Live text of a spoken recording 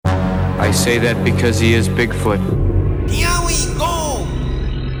I say that because he is Bigfoot. Here we go!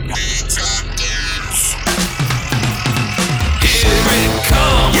 Here it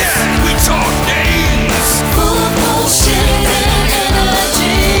comes! Yeah! We talk games! Full of bullshit and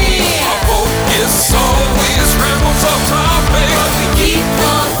energy. Our focus always rambles off topic, But we keep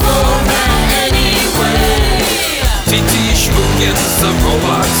the format anyway. TT Schmookins, the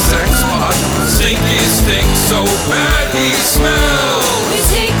robot sex bot. Stinky stinks so bad he smells. We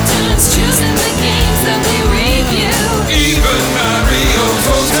take turns choosing the games that we review. Even Mario's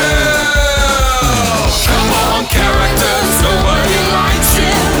Hotel. Come on, characters, nobody likes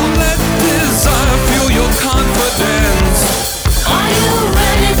you. Let desire fuel your confidence. Are you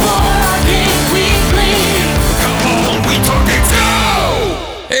ready for our Game Weekly? Come on, we talking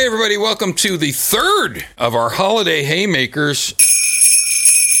now. Hey everybody, welcome to the third of our holiday haymakers.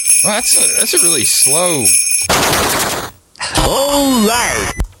 Well, that's a really slow. All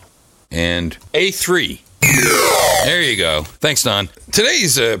right. And A3. There you go. Thanks, Don.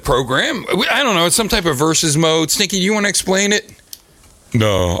 Today's program, I don't know, it's some type of versus mode. Stinky, you want to explain it?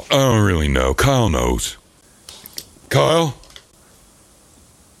 No, I don't really know. Kyle knows. Kyle?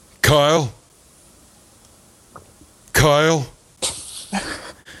 Kyle? Kyle?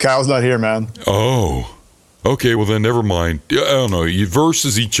 Kyle's not here, man. Oh. Okay, well then never mind. I don't know. You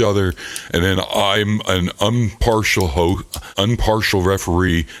versus each other, and then I'm an impartial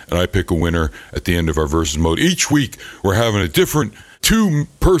referee, and I pick a winner at the end of our versus mode. Each week, we're having a different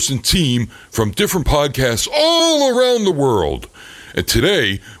two-person team from different podcasts all around the world. And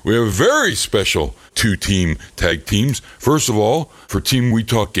today, we have a very special two-team tag teams. First of all, for Team We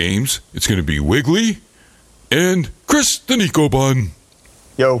Talk Games, it's going to be Wiggly and Chris the Nico Bun.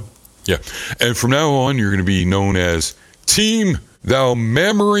 Yo. Yeah, and from now on, you're going to be known as Team Thou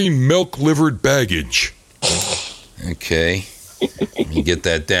Mammary Milk-Livered Baggage. Okay. Let me get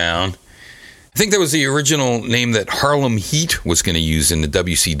that down. I think that was the original name that Harlem Heat was going to use in the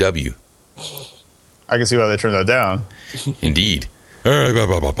WCW. I can see why they turned that down. Indeed. All right, blah,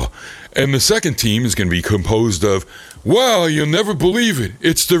 blah, blah, blah. And the second team is going to be composed of, wow, you'll never believe it.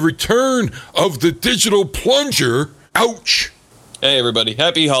 It's the return of the digital plunger. Ouch. Hey everybody,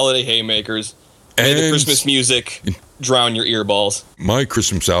 happy holiday haymakers. May the And Christmas music drown your earballs. my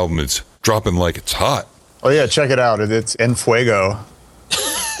Christmas album is dropping like it's hot. Oh yeah, check it out. It's En Fuego.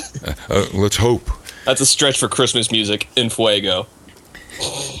 Let's hope. That's a stretch for Christmas music, in fuego.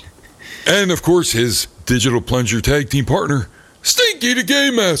 And, of course, his digital plunger tag team partner, Stinky the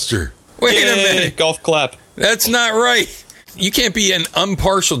Game Master. Wait a Yay, minute. golf clap. That's not right. You can't be an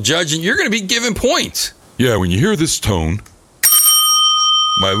impartial judge, and you're going to be given points. Yeah, when you hear this tone,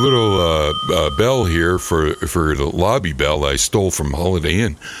 my little bell here for the lobby bell that I stole from Holiday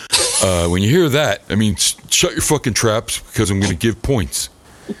Inn, when you hear that, I mean, shut your fucking traps because I'm going to give points.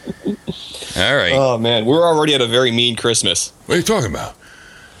 All right. Oh man, we're already at a very mean Christmas. What are you talking about?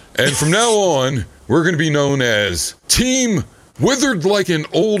 And from now on, we're going to be known as Team Withered Like an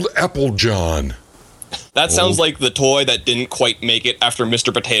Old Apple John. That sounds like the toy that didn't quite make it after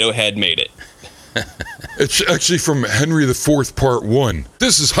Mr. Potato Head made it. It's actually from Henry IV Part 1.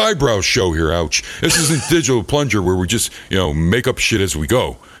 This is highbrow show here, ouch. This isn't Digital Plunger where we just, make up shit as we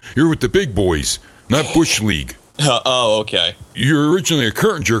go. You're with the big boys, not Bush League. Oh, okay. You're originally a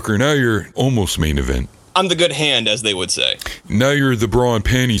curtain jerker, now you're almost main event. I'm the good hand, as they would say. Now you're the bra and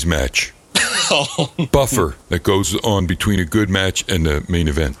panties match. Buffer that goes on between a good match and the main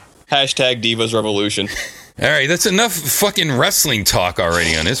event. Hashtag Divas Revolution. All right, that's enough fucking wrestling talk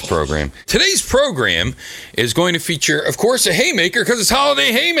already on this program. Today's program is going to feature, of course, a haymaker because it's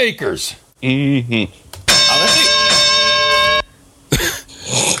Holiday Haymakers. Mm-hmm.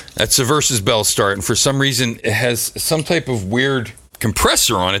 That's the versus bell start, and for some reason, it has some type of weird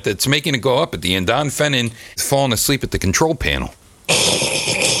compressor on it that's making it go up at the end. Don Fennon is falling asleep at the control panel.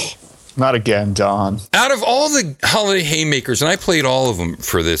 Not again, Don. Out of all the Holiday Haymakers, and I played all of them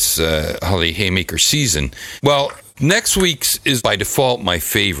for this Holiday Haymaker season, well, next week's is by default my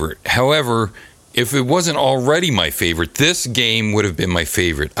favorite. However, if it wasn't already my favorite, this game would have been my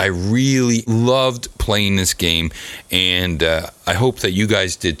favorite. I really loved playing this game, and I hope that you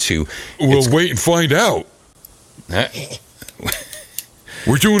guys did too. We'll wait and find out.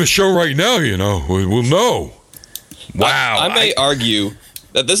 We're doing a show right now, We'll know. Wow. I may argue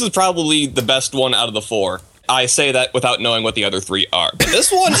that this is probably the best one out of the four. I say that without knowing what the other three are. But this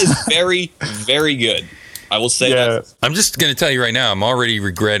one is very, very good. I will say that. I'm just going to tell you right now, I'm already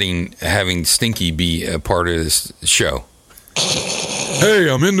regretting having Stinky be a part of this show. Hey,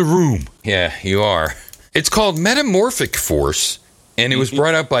 I'm in the room. Yeah, you are. It's called Metamorphic Force, and it was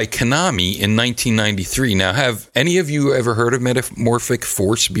brought out by Konami in 1993. Now, have any of you ever heard of Metamorphic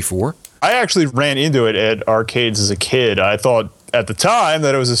Force before? I actually ran into it at arcades as a kid. I thought at the time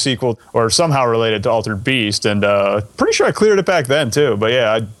that it was a sequel or somehow related to Altered Beast, and pretty sure I cleared it back then too. But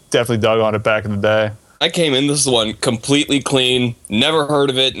yeah, I definitely dug on it back in the day. I came in this one completely clean, never heard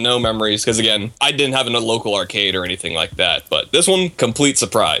of it, no memories, because again, I didn't have a local arcade or anything like that. But this one, complete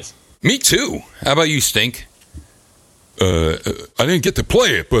surprise. Me too. How about you, Stink? I didn't get to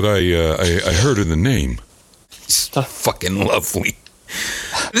play it, but I heard of the name. It's fucking lovely.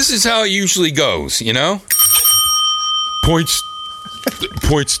 This is how it usually goes, you know? Points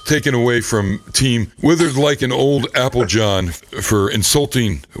taken away from Team Withered Like an Old Applejohn for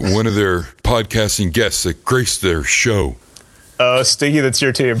insulting one of their podcasting guests that graced their show. Stinky, that's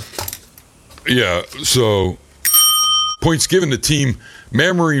your team. Yeah, so points given to Team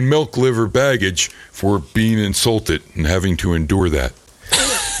Mammary Milk Liver Baggage for being insulted and having to endure that.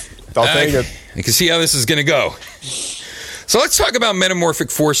 I'll take it. I can see how this is going to go. So let's talk about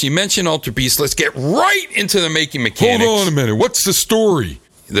Metamorphic Force. You mentioned Altered Beast. Let's get right into the making mechanics. Hold on a minute. What's the story?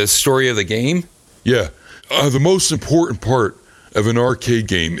 The story of the game? Yeah. The most important part of an arcade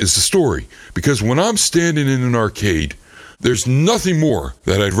game is the story. Because when I'm standing in an arcade, there's nothing more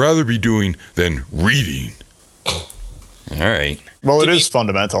that I'd rather be doing than reading. All right. Well, it is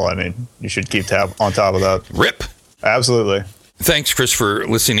fundamental. I mean, you should keep on top of that. Rip. Absolutely. Thanks, Chris, for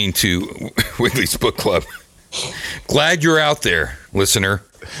listening to Wiggly's Book Club. Glad you're out there, listener.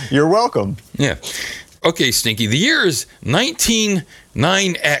 You're welcome. Yeah. Okay, Stinky. The year is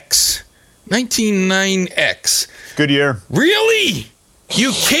 199X. 199X. Good year. Really?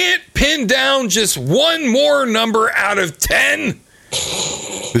 You can't pin down just one more number out of 10?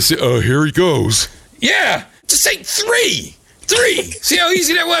 Here he goes. Yeah. Just say 3. 3. See how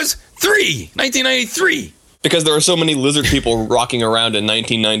easy that was? 3. 1993. Because there were so many lizard people rocking around in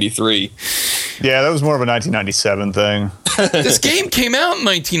 1993. Yeah, that was more of a 1997 thing. This game came out in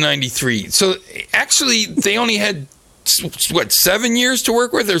 1993. So actually, they only had, 7 years to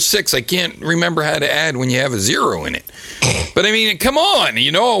work with or 6? I can't remember how to add when you have a 0 in it. But I mean, come on.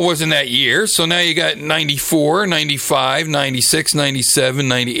 You know it wasn't that year. So now you got 94, 95, 96, 97,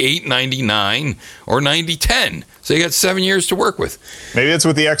 98, 99, or 9010. So you got 7 years to work with. Maybe that's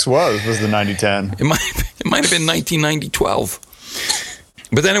what the X was the 9010. It might have been 1990-12.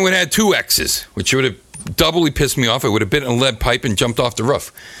 But then it would have had 2 X's, which would have doubly pissed me off. I would have bitten a lead pipe and jumped off the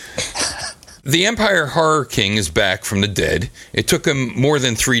roof. The Empire Horror King is back from the dead. It took him more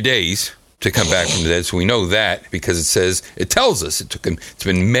than 3 days to come back from the dead, so we know that because it tells us it took him. It's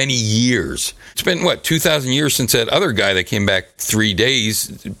been many years. It's been 2,000 years since that other guy that came back 3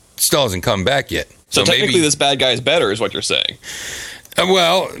 days still hasn't come back yet. So technically, maybe this bad guy is better, is what you're saying.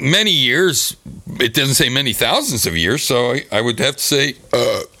 Well, many years. It doesn't say many thousands of years, so I would have to say,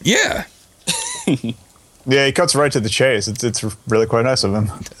 yeah. Yeah, he cuts right to the chase. It's really quite nice of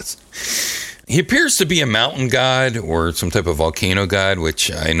him. He appears to be a mountain god or some type of volcano god,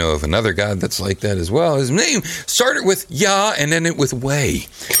 which I know of another god that's like that as well. His name started with Yah and ended with Way.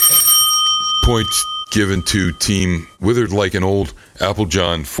 Points given to Team Withered Like an Old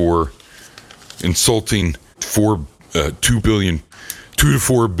Applejohn for insulting 2 to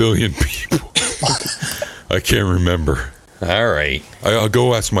 4 billion people. I can't remember. All right. I'll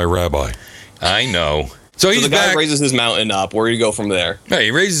go ask my rabbi. I know. So he's the guy back. raises his mountain up. Where do you go from there? Yeah,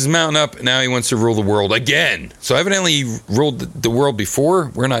 he raises his mountain up. Now he wants to rule the world again. So evidently he ruled the world before.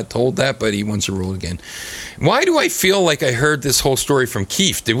 We're not told that, but he wants to rule again. Why do I feel like I heard this whole story from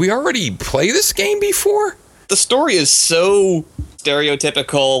Keith? Did we already play this game before? The story is so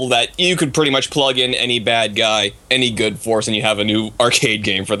stereotypical that you could pretty much plug in any bad guy, any good force, and you have a new arcade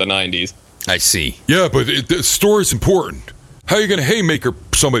game for the 90s. I see. Yeah, but the story's important. How are you going to haymaker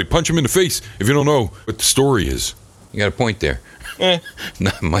somebody, punch him in the face if you don't know what the story is? You got a point there.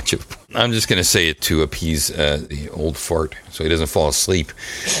 Not much of. I'm just going to say it to appease the old fart so he doesn't fall asleep.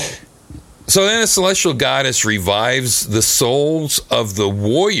 So then a celestial goddess revives the souls of the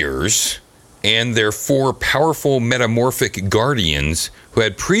warriors and their 4 powerful metamorphic guardians who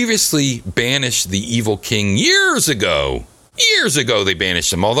had previously banished the evil king years ago. Years ago they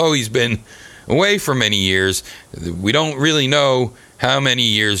banished him, although he's been away for many years. We don't really know how many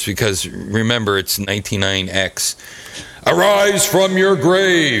years because, remember, it's 99X. Arise from your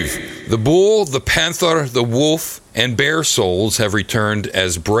grave! The bull, the panther, the wolf, and bear souls have returned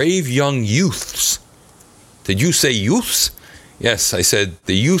as brave young youths. Did you say youths? Yes, I said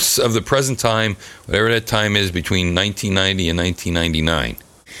the youths of the present time, whatever that time is between 1990 and 1999.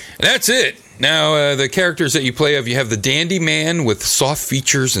 And that's it. Now, the characters that you play of, you have the dandy man with soft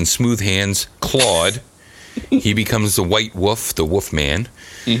features and smooth hands, Claude. He becomes the white wolf, the wolf man.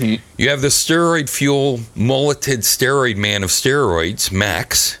 Mm-hmm. You have the steroid fuel mulleted steroid man of steroids,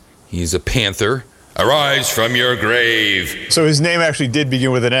 Max. He's a panther. Arise from your grave. So his name actually did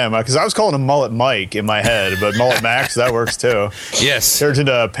begin with an M, because I was calling him Mullet Mike in my head, but Mullet Max, that works too. Yes. Turned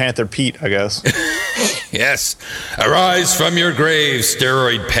into Panther Pete, I guess. Yes. Arise from your grave,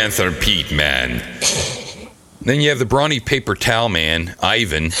 steroid panther Pete, man. Then you have the brawny paper towel man,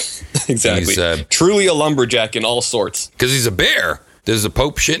 Ivan. Exactly. He's, truly a lumberjack in all sorts. because he's a bear. Does the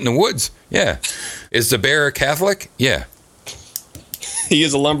Pope shit in the woods? Yeah. Is the bear a Catholic? Yeah. He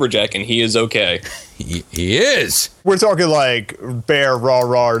is a lumberjack, and he is okay. He is. We're talking like Bear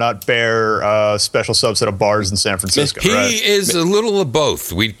Raw, not Bear special subset of bars in San Francisco, He right? is a little of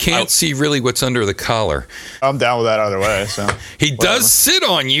both. We can't see really what's under the collar. I'm down with that either way. So He does sit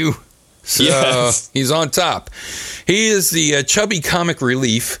on you. So Yes. he's on top. He is the chubby comic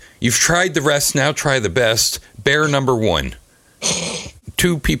relief. You've tried the rest, now try the best. Bear number 1.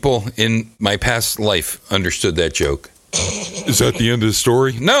 2 people in my past life understood that joke. Is that the end of the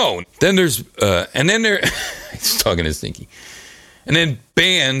story? No. Then there's, and then there, he's talking to Stinky. And then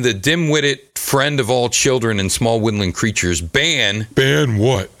Ban, the dim-witted friend of all children and small woodland creatures. Ban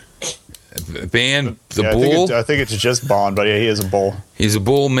What? the yeah, bull. I think it's just Bond, but yeah, he is a bull. He's a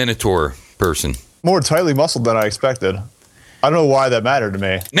bull minotaur person. More tightly muscled than I expected. I don't know why that mattered to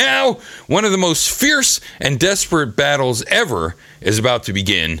me. Now, one of the most fierce and desperate battles ever is about to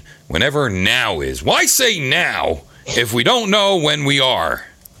begin, whenever now is. Why say now if we don't know when we are?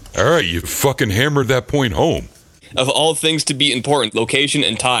 All right, you fucking hammered that point home. Of all things to be important, location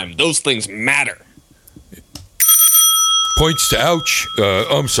and time, those things matter. Points to ouch.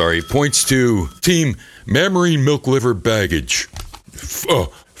 Points to Team Mammarine Milk Liver Baggage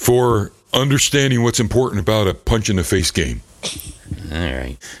for understanding what's important about a punch in the face game. All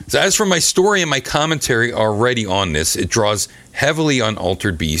right. So as for my story and my commentary already on this, it draws heavily on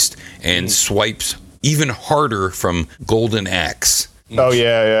Altered Beast and swipes even harder from Golden Axe. Oh,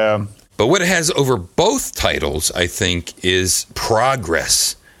 yeah. But what it has over both titles, I think, is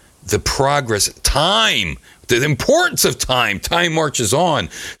progress. The progress, time, the importance of time. Time marches on.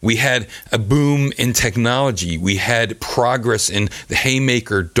 We had a boom in technology. We had progress in the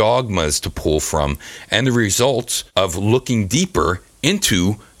haymaker dogmas to pull from, and the results of looking deeper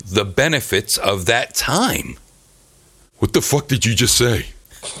into the benefits of that time. What the fuck did you just say?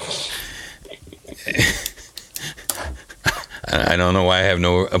 I don't know why I have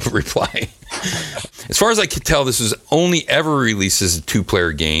no reply. As far as I can tell, this was only ever released as a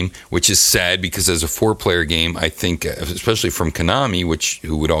 2-player game, which is sad because as a 4-player game, I think, especially from Konami,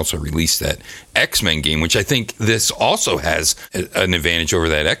 who would also release that X-Men game, which I think this also has an advantage over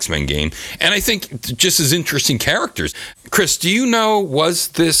that X-Men game. And I think just as interesting characters. Chris, do you know, was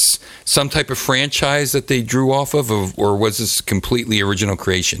this some type of franchise that they drew off of, or was this completely original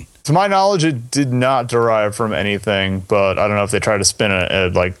creation? To my knowledge, it did not derive from anything, but I don't know if they tried to spin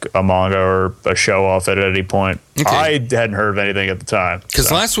it like a manga or a show off at any point. Okay. I hadn't heard of anything at the time.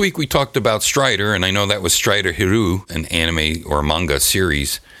 Because last week we talked about Strider, and I know that was Strider Hiru, an anime or manga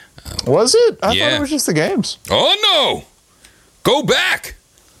series. Was it? I Yeah. thought it was just the games. Oh, no! Go back!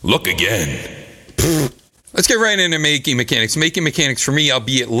 Look again. Let's get right into making mechanics. Making mechanics for me,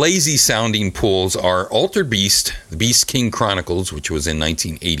 albeit lazy sounding pulls, are Altered Beast, the Beast King Chronicles, which was in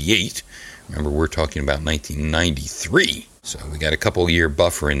 1988. Remember, we're talking about 1993. So we got a couple year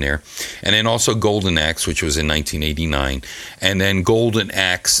buffer in there. And then also Golden Axe, which was in 1989. And then Golden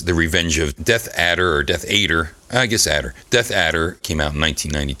Axe, The Revenge of Death Adder, or Death Adder. I guess Adder. Death Adder came out in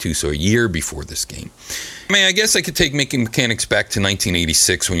 1992, so a year before this game. I mean, I guess I could take making mechanics back to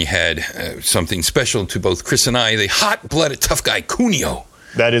 1986 when you had something special to both Chris and I, the hot-blooded tough guy Kunio.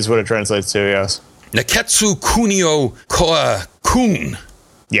 That is what it translates to, yes. Neketsu Kunio Koa Kun,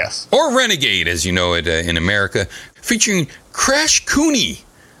 Yes. or Renegade, as you know it in America, featuring Crash Cooney,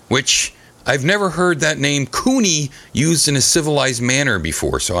 which I've never heard that name Cooney used in a civilized manner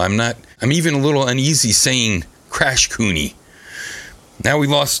before, so I'm even a little uneasy saying Crash Cooney. Now we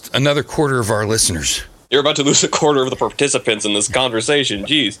lost another quarter of our listeners. You're about to lose a quarter of the participants in this conversation.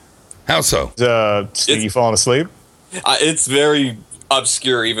 Jeez. How so? Stinky falling asleep? It's very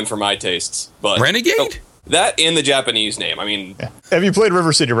obscure even for my tastes. But Renegade? That and the Japanese name. I mean, Have you played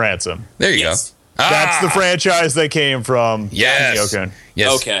River City Ransom? There you yes. go. That's the franchise they came from. Yes. Kunio-kun.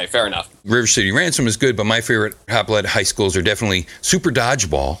 Yes. Okay, fair enough. River City Ransom is good, but my favorite hot-blooded high schools are definitely Super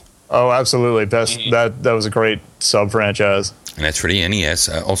Dodgeball, Oh, absolutely. That was a great sub-franchise. and that's for the NES,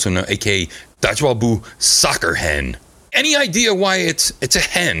 also known, a.k.a. Dodgeball Boo Soccer Hen. Any idea why it's a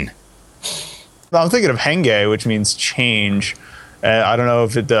hen? No, I'm thinking of Henge, which means change. I don't know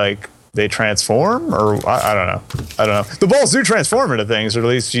if they transform or I don't know. The balls do transform into things, or at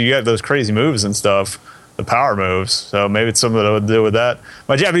least you get those crazy moves and stuff. the power moves. So maybe it's something to do with that.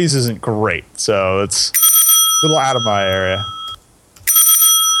 My Japanese isn't great, so it's a little out of my area.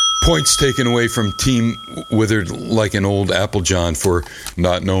 Points taken away from Team Withered like an old Applejohn for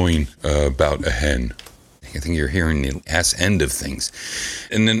not knowing about a hen. I think you're hearing the ass end of things.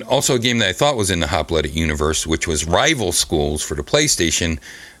 And then also a game that I thought was in the Hot Blooded universe, which was Rival Schools for the PlayStation,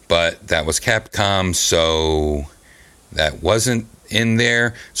 but that was Capcom, so that wasn't in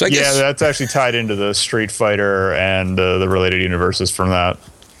there. So I guess that's actually tied into the Street Fighter and the related universes from that.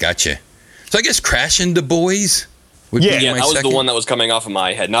 Gotcha. So I guess Crashing the Boys would be Yeah, my that was second. the one that was coming off of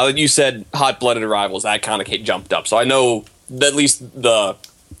my head. Now that you said Hot Blooded Rivals, that kind of jumped up. So I know at least the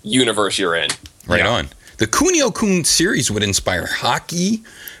universe you're in. Right on. The Kunio-kun series would inspire hockey,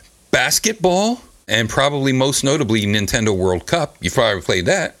 basketball, and probably most notably Nintendo World Cup. You've probably played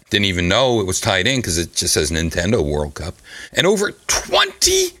that. Didn't even know it was tied in because it just says Nintendo World Cup. And over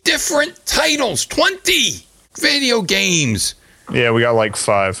 20 different titles. 20 video games. Yeah, we got like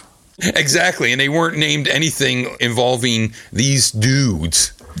 5. Exactly. And they weren't named anything involving these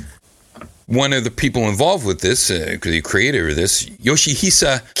dudes. One of the people involved with this, the creator of this,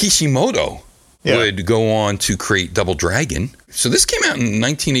 Yoshihisa Kishimoto, would go on to create Double Dragon. So this came out in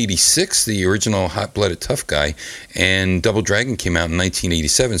 1986, the original Hot Blooded Tough Guy, and Double Dragon came out in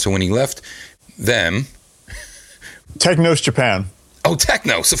 1987. So when he left them... Technos Japan. Oh,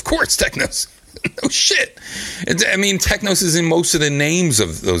 Technos, of course, Technos. No shit. I mean, Technos is in most of the names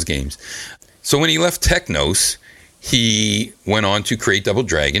of those games. So when he left Technos, he went on to create Double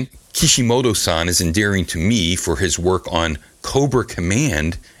Dragon. Kishimoto-san is endearing to me for his work on Cobra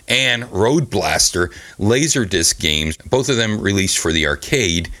Command and Road Blaster Laserdisc games, both of them released for the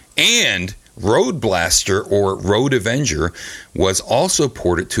arcade, and Road Blaster or Road Avenger was also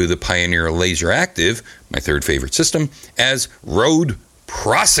ported to the Pioneer Laser Active, my third favorite system, as Road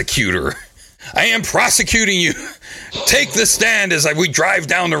Prosecutor. I am prosecuting you. Take the stand as we drive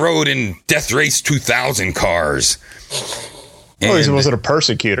down the road in Death Race 2000 cars. Well, at least it wasn't a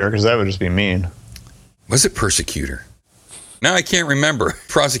persecutor, because that would just be mean. Was it Persecutor? Now I can't remember.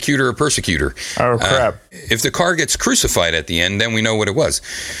 Prosecutor or Persecutor. Oh, crap. If the car gets crucified at the end, then we know what it was.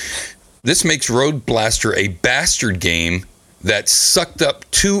 This makes Road Blaster a bastard game that sucked up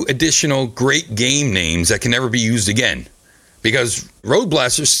 2 additional great game names that can never be used again. Because Road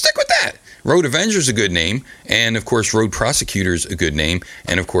Blaster, stick with that. Road Avenger's a good name, and of course Road Prosecutor's a good name,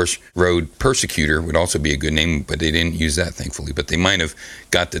 and of course Road Persecutor would also be a good name, but they didn't use that, thankfully, but they might have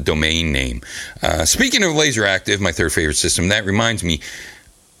got the domain name. Speaking of Laser Active, my third favorite system, that reminds me,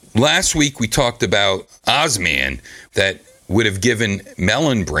 last week we talked about Ozman that would have given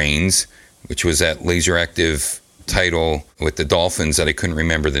Melon Brains, which was that Laser Active title with the dolphins that I couldn't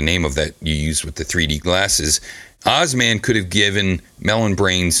remember the name of that you used with the 3D glasses. Ozman could have given Melon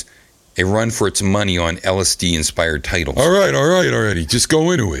Brains a run for its money on LSD-inspired titles. All right, already. Just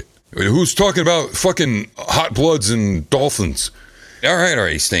go into it. Who's talking about fucking hot bloods and dolphins? All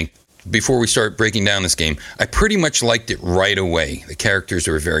right, Stink. Before we start breaking down this game, I pretty much liked it right away. The characters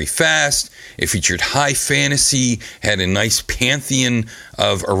were very fast. It featured high fantasy, had a nice pantheon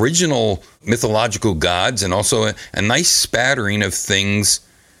of original mythological gods, and also a nice spattering of things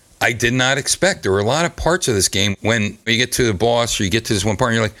I did not expect. There were a lot of parts of this game when you get to the boss or you get to this one part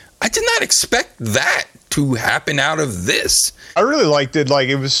and you're like, I did not expect that to happen out of this. I really liked it. Like,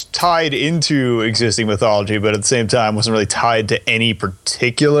 it was tied into existing mythology, but at the same time wasn't really tied to any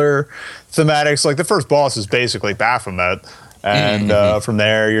particular thematics. Like, the first boss is basically Baphomet, and from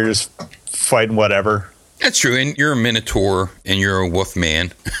there you're just fighting whatever. That's true, and you're a Minotaur and you're a wolf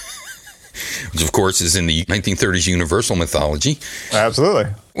man. Which, of course, is in the 1930s Universal mythology.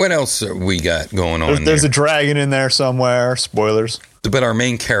 Absolutely. What else we got going on There's there? a dragon in there somewhere. Spoilers. But our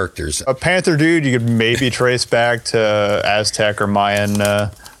main characters. A panther dude you could maybe trace back to Aztec or Mayan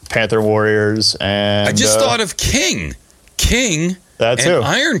panther warriors. And I just thought of King. That too. And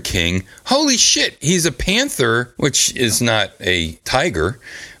Iron King. Holy shit. He's a panther, which is not a tiger,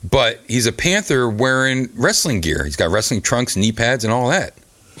 but he's a panther wearing wrestling gear. He's got wrestling trunks, knee pads, and all that.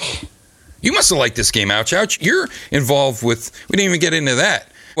 You must have liked this game, Ouch. You're involved with... We didn't even get into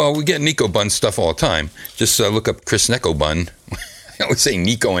that. Well, we get Nico Bun stuff all the time. Just look up Chris Neko Bun. I always say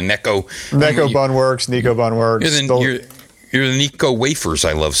Nico and Neko. Neko Bun works. Nico Bun works. You're the Nico wafers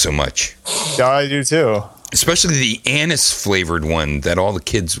I love so much. Yeah, I do too. Especially the anise-flavored one that all the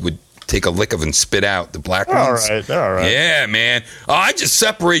kids would take a lick of and spit out. The black ones. They're all right. Yeah, man. Oh, I just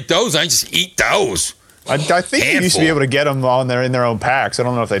separate those. I just eat those. I think you used to be able to get them in their own packs. I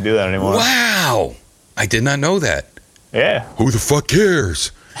don't know if they do that anymore. Wow. I did not know that. Yeah. Who the fuck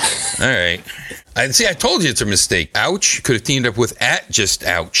cares? All right. I told you it's a mistake. Ouch could have teamed up with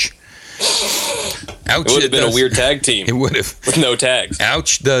 @JustOuch. Ouch! It would have been a weird tag team. It would have. With no tags.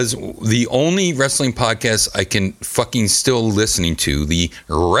 Ouch does the only wrestling podcast I can fucking still listening to, the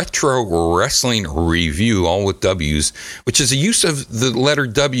Retro Wrestling Review, all with W's, which is a use of the letter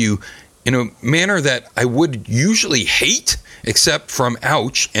W in a manner that I would usually hate, except from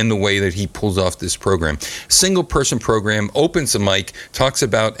Ouch and the way that he pulls off this program. Single person program, opens the mic, talks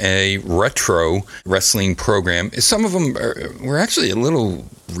about a retro wrestling program. Some of them were actually a little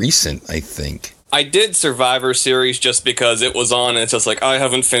recent, I think. I did Survivor Series just because it was on, and it's just like, I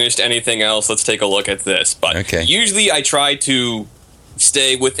haven't finished anything else. Let's take a look at this. But Okay. usually I try to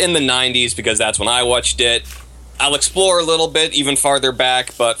stay within the 90s because that's when I watched it. I'll explore a little bit even farther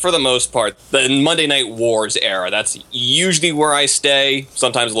back, but for the most part, the Monday Night Wars era, that's usually where I stay,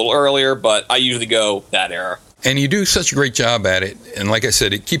 sometimes a little earlier, but I usually go that era. And you do such a great job at it. And like I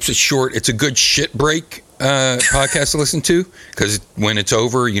said, it keeps it short. It's a good shit break podcast to listen to, because when it's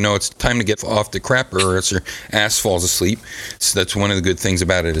over, you know it's time to get off the crap or else your ass falls asleep. So that's one of the good things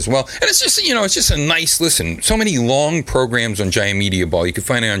about it as well. And it's just, you know, it's just a nice listen. So many long programs on Giant Media Ball. You can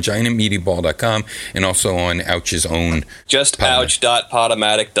find it on giantmediaball.com and also on Ouch's own.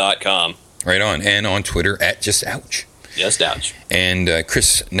 JustOuch.podomatic.com. Right on. And on Twitter at Just Ouch. Just Ouch. And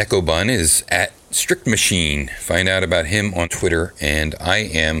Chris Necobun is at Strict Machine. Find out about him on Twitter. And I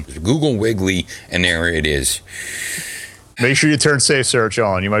am Google Wiggly, and there it is. Make sure you turn safe search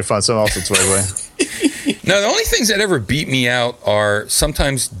on. You might find something else that's Wiggly. Now, the only things that ever beat me out are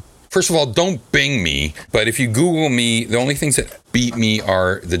sometimes, first of all, don't Bing me. But if you Google me, the only things that beat me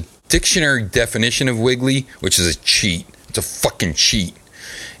are the dictionary definition of Wiggly, which is a cheat. It's a fucking cheat.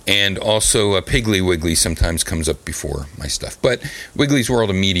 And also Piggly Wiggly sometimes comes up before my stuff. But Wiggly's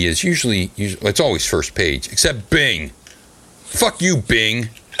World of Media is usually it's always first page, except Bing. Fuck you, Bing.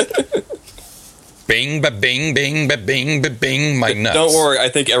 Bing, ba bing, bing, ba bing, ba bing, my nuts. Don't worry, I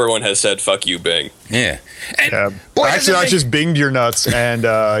think everyone has said fuck you, Bing. Yeah. And Yeah. boy, Actually, I doesn't just binged your nuts, and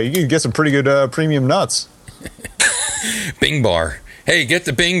you can get some pretty good premium nuts. Bing Bar. Hey, get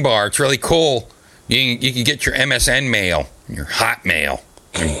the Bing Bar. It's really cool. You can get your MSN mail, your Hotmail,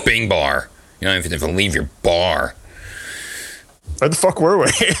 your Bing Bar. You don't even have to leave your bar. Where the fuck were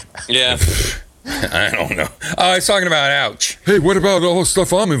we? Yeah. I don't know. I was talking about Ouch. Hey, what about all the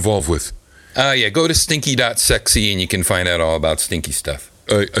stuff I'm involved with? Yeah, go to stinky.sexy and you can find out all about stinky stuff.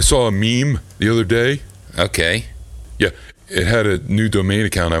 I saw a meme the other day. Okay. Yeah, it had a new domain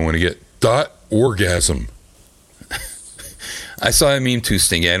account I want to get. .orgasm. I saw a meme too,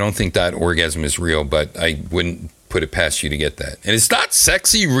 Stinky. I don't think .orgasm is real, but I wouldn't put it past you to get that. And it's not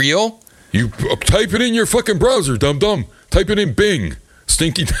sexy real? You type it in your fucking browser, dum-dum. Type it in Bing.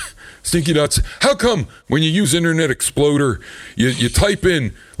 Stinky nuts. How come when you use Internet Explorer, you type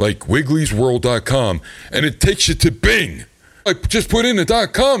in like wigglysworld.com and it takes you to Bing? I just put in the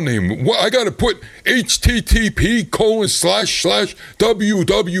 .com name. I got to put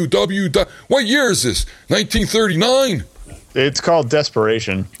http://www. What year is this? 1939? It's called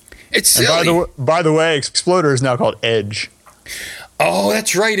Desperation. It's And silly. by the way, Exploder is now called Edge. Oh,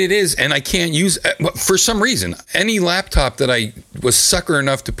 that's right, it is. And I can't use, for some reason, any laptop that I was sucker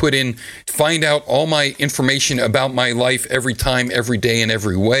enough to put in, find out all my information about my life every time, every day, and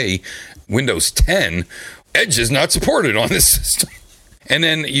every way, Windows 10, Edge is not supported on this system. And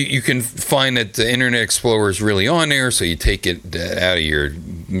then you can find that the Internet Explorer is really on there, so you take it out of your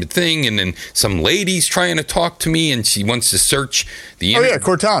thing, and then some lady's trying to talk to me, and she wants to search the Oh, internet. yeah,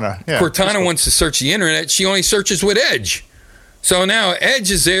 Cortana. Yeah. Cortana wants to search the internet. She only searches with Edge. So now Edge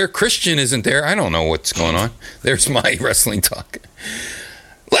is there. Christian isn't there. I don't know what's going on. There's my wrestling talk.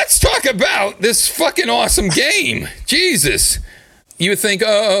 Let's talk about this fucking awesome game. Jesus. You would think,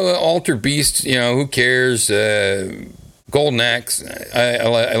 oh, Altered Beast, you know, who cares? Golden Axe,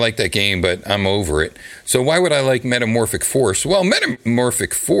 I like that game, but I'm over it. So why would I like Metamorphic Force? Well,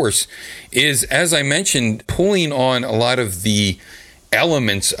 Metamorphic Force is, as I mentioned, pulling on a lot of the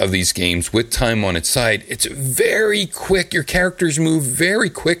elements of these games with time on its side. It's very quick. Your characters move very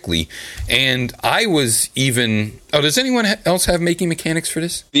quickly. And I was even... Oh, does anyone else have making mechanics for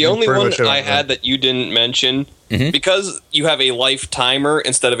this? The only pretty one much I don't, had that you didn't mention, because you have a life timer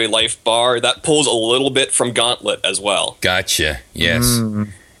instead of a life bar, that pulls a little bit from Gauntlet as well. Gotcha. Yes.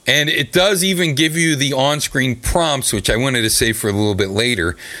 And it does even give you the on-screen prompts, which I wanted to say for a little bit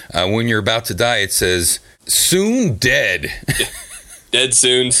later. When you're about to die, it says, soon dead. Dead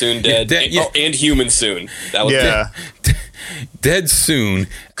soon, soon dead. dead, yeah. Oh, and human soon. That was Yeah. Dead soon.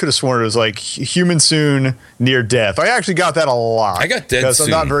 Could have sworn it was like human soon, near death. I actually got that a lot. I got dead because soon.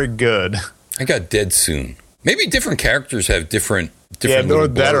 I'm not very good. I got dead soon. Maybe different characters have different Yeah, little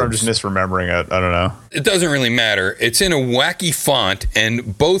that or I'm blurbs. just misremembering it. I don't know. It doesn't really matter. It's in a wacky font,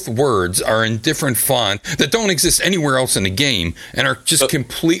 and both words are in different font that don't exist anywhere else in the game and are just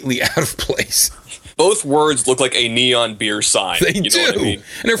completely out of place. Both words look like a neon beer sign. They you know do. what I mean?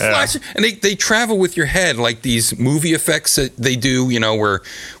 And they're flashing, and they travel with your head like these movie effects that they do,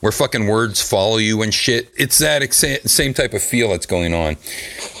 where fucking words follow you and shit. It's that same type of feel that's going on.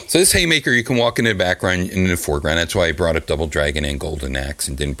 So this Haymaker, you can walk into the background and in the foreground. That's why I brought up Double Dragon and Golden Axe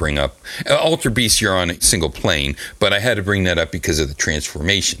and didn't bring up Alter Beast. You're on a single plane, but I had to bring that up because of the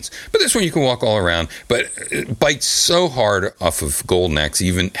transformations. But this one you can walk all around, but it bites so hard off of Golden Axe.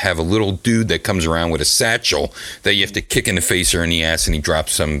 You even have a little dude that comes around with a satchel that you have to kick in the face or in the ass, and he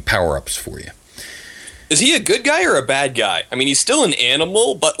drops some power-ups for you. Is he a good guy or a bad guy? I mean, he's still an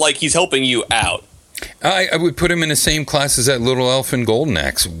animal, but like he's helping you out. I would put him in the same class as that little elf in Golden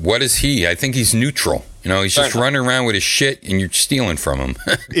Axe. What is he? I think he's neutral. He's just running around with his shit, and you're stealing from him.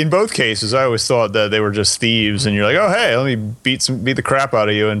 In both cases, I always thought that they were just thieves, and you're like, oh, hey, let me beat the crap out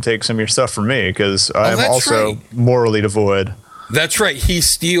of you and take some of your stuff from me, because I'm also morally devoid. That's right. He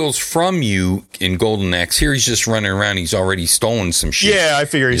steals from you in Golden Axe. Here he's just running around. He's already stolen some shit. Yeah, I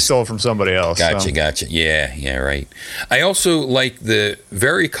figure he stole from somebody else. Gotcha. Yeah, right. I also like the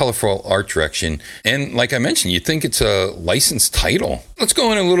very colorful art direction. And like I mentioned, you think it's a licensed title. Let's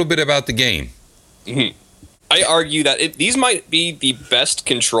go in a little bit about the game. Mm-hmm. I argue that these might be the best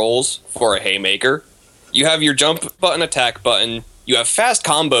controls for a Haymaker. You have your jump button, attack button. You have fast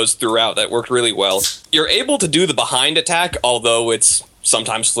combos throughout that worked really well. You're able to do the behind attack, although it's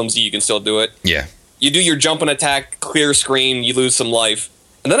sometimes flimsy, you can still do it. Yeah. You do your jump and attack, clear screen, you lose some life.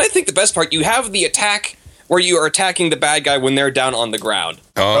 And then I think the best part, you have the attack where you are attacking the bad guy when they're down on the ground.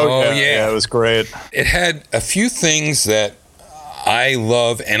 Oh, yeah. Yeah, it was great. It had a few things that I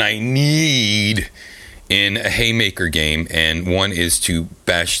love and I need in a Haymaker game, and one is to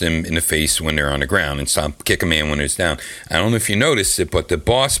bash them in the face when they're on the ground and kick a man when it's down. I don't know if you noticed it, but the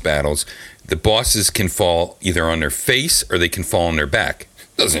boss battles, the bosses can fall either on their face or they can fall on their back.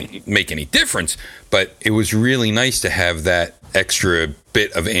 Doesn't make any difference, but it was really nice to have that extra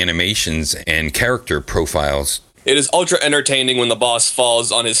bit of animations and character profiles. It is ultra entertaining when the boss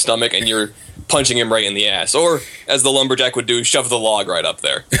falls on his stomach and you're punching him right in the ass. Or, as the lumberjack would do, shove the log right up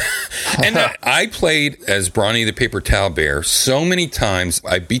there. And I played as Brawny the Paper Towel Bear so many times.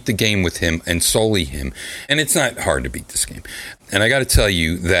 I beat the game with him and solely him. And it's not hard to beat this game. And I got to tell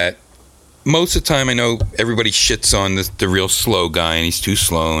you that most of the time, I know everybody shits on the real slow guy, and he's too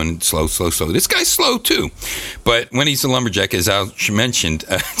slow and slow. This guy's slow too, but when he's the lumberjack, as Al mentioned,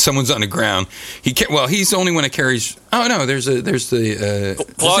 someone's on the ground. He's the only one that carries. Oh no, there's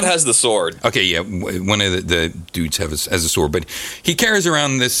the Claude has the sword. Okay, yeah, one of the dudes has a sword, but he carries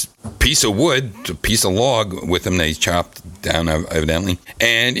around this piece of wood, a piece of log with him that he's chopped down evidently,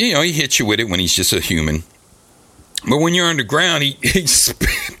 and he hits you with it when he's just a human. But when you're on the ground, he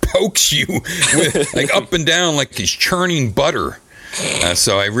pokes you with, like up and down like he's churning butter.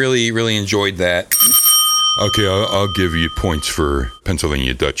 So I really, really enjoyed that. Okay, I'll give you points for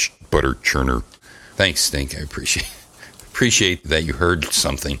Pennsylvania Dutch butter churner. Thanks, Stink. I appreciate that you heard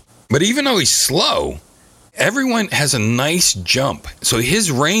something. But even though he's slow, everyone has a nice jump. So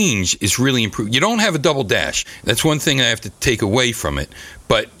his range is really improved. You don't have a double dash. That's one thing I have to take away from it.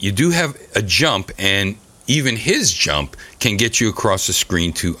 But you do have a jump, and even his jump can get you across the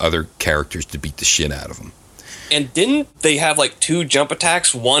screen to other characters to beat the shit out of them. And didn't they have like two jump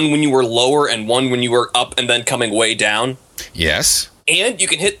attacks? One when you were lower and one when you were up and then coming way down? Yes. And you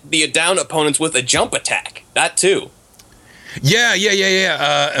can hit the down opponents with a jump attack. That too. Yeah.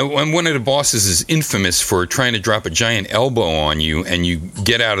 And one of the bosses is infamous for trying to drop a giant elbow on you, and you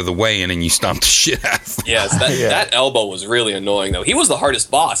get out of the way, and then you stomp the shit out of him. Yes, that elbow was really annoying, though. He was the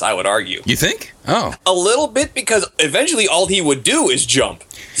hardest boss, I would argue. You think? Oh. A little bit, because eventually all he would do is jump.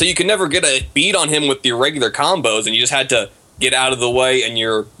 So you could never get a beat on him with the regular combos, and you just had to get out of the way, and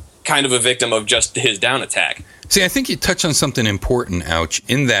you're kind of a victim of just his down attack. See, I think you touch on something important, Ouch,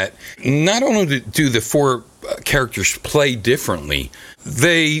 in that not only do the four characters play differently,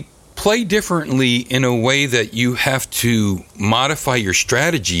 they play differently in a way that you have to modify your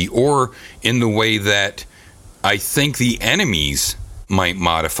strategy, or in the way that I think the enemies might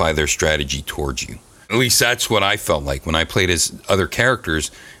modify their strategy towards you. At least that's what I felt like when I played as other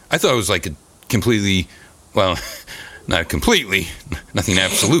characters. I thought it was like a completely, well, not completely, nothing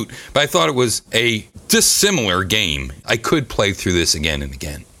absolute, but I thought it was a dissimilar game. I could play through this again and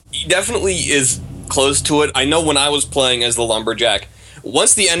again. He definitely is close to it. I know when I was playing as the lumberjack,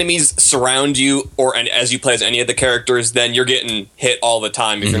 once the enemies surround you, and as you play as any of the characters, then you're getting hit all the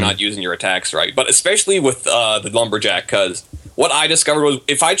time if you're not using your attacks right. But especially with the Lumberjack, because what I discovered was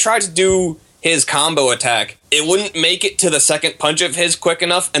if I tried to do his combo attack, it wouldn't make it to the second punch of his quick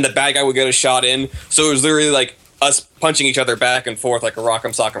enough, and the bad guy would get a shot in. So it was literally like us punching each other back and forth like a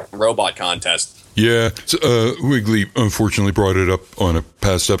Rock'em Sock'em Robot contest. Yeah, so, Wiggly unfortunately brought it up on a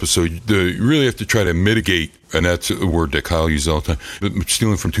past episode. You really have to try to mitigate, and that's a word that Kyle uses all the time,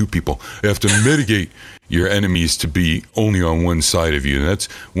 stealing from two people. You have to mitigate your enemies to be only on one side of you, and that's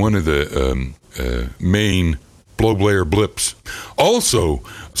one of the main blow blair blips. Also,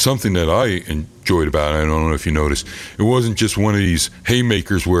 something that I enjoyed about it, I don't know if you noticed, it wasn't just one of these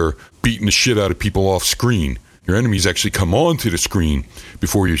haymakers where beating the shit out of people off screen. Your enemies actually come onto the screen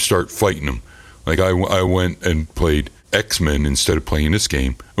before you start fighting them. Like I went and played X-Men instead of playing this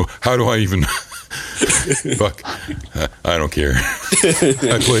game. How do I even... Fuck. I don't care.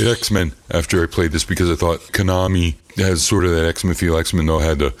 I played X-Men after I played this because I thought Konami has sort of that X-Men feel. X-Men, though,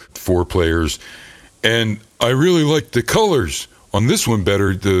 had the 4 players. And I really liked the colors on this one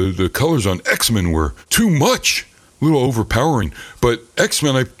better. The colors on X-Men were too much. A little overpowering. But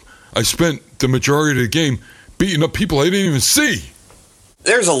X-Men, I spent the majority of the game beating up people I didn't even see.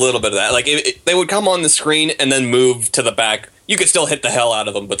 There's a little bit of that. Like, they would come on the screen and then move to the back. You could still hit the hell out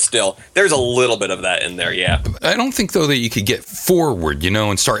of them, but still, there's a little bit of that in there, yeah. I don't think, though, that you could get forward,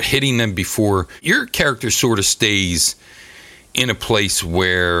 and start hitting them before your character sort of stays in a place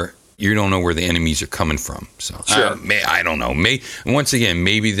where you don't know where the enemies are coming from. So, sure. I don't know. Once again,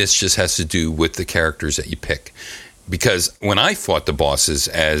 maybe this just has to do with the characters that you pick. Because when I fought the bosses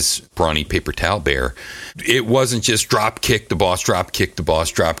as Brawny Paper Towel Bear, it wasn't just drop kick the boss, drop kick the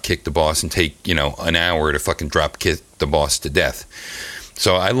boss, drop kick the boss, and take, an hour to fucking drop kick the boss to death.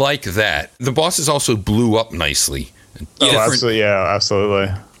 So I like that. The bosses also blew up nicely. Oh, absolutely. Yeah,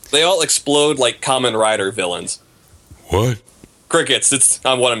 absolutely. They all explode like Kamen Rider villains. What? Crickets, it's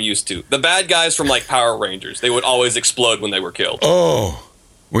not what I'm used to. The bad guys from like Power Rangers, they would always explode when they were killed. Oh,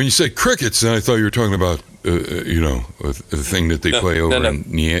 when you say crickets, then I thought you were talking about, the thing that they play over in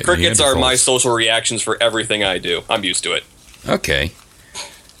Crickets are my Neanderthals. social reactions for everything I do. I'm used to it. Okay.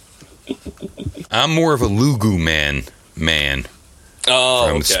 I'm more of a Lugu man Oh,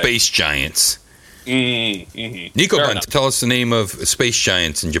 from okay. Space Giants. Mm-hmm. Nico Fair Bun, enough. tell us the name of Space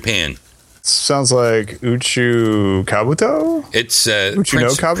Giants in Japan. Sounds like Uchu Kabuto? It's Don't you know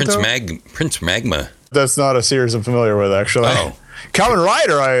Kabuto? Prince Magma. That's not a series I'm familiar with, actually. Oh. Kamen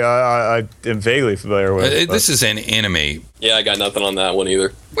Rider, I am vaguely familiar with. This is an anime. Yeah, I got nothing on that one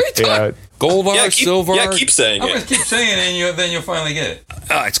either. What are you talking? Goldvar, Yeah, keep- Silvar? yeah, keep saying I'm it. going to keep saying it, and then you'll finally get it.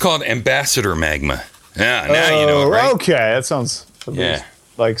 It's called Ambassador Magma. Yeah, now you know it, right? Okay, that sounds at Yeah. least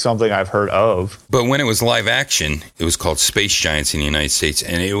like something I've heard of. But when it was live action, it was called Space Giants in the United States,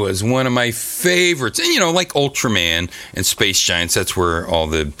 and it was one of my favorites. And, like Ultraman and Space Giants, that's where all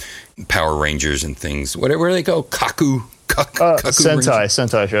the Power Rangers and things, where do they go? Kaku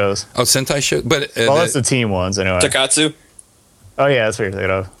Sentai shows. Oh, Sentai show? But That's the team ones, anyway. Takatsu? Oh, yeah, that's what you're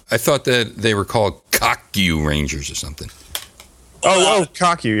thinking of. I thought that they were called Kakyu Rangers or something. Oh,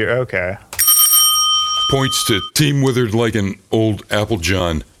 Kakyu. Okay. Points to Team Withered like an old Apple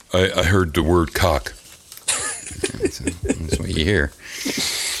John. I heard the word cock. That's what you hear.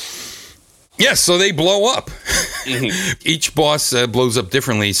 Yes, so they blow up. Each boss blows up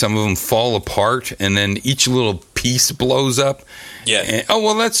differently. Some of them fall apart, and then each little piece blows up. Yeah.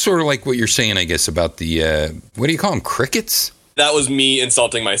 And, that's sort of like what you're saying, I guess, about the, what do you call them, crickets? That was me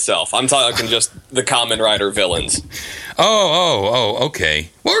insulting myself. I'm talking just the Kamen Rider villains. Oh, okay.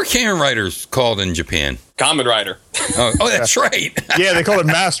 What were Kamen Riders called in Japan? Kamen Rider. Oh, that's right. Yeah, they called it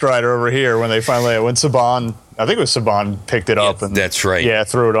Masked Rider over here when Saban, I think it was Saban, picked it up. And That's right. Yeah,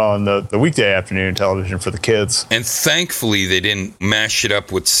 threw it on the weekday afternoon television for the kids. And thankfully, they didn't mash it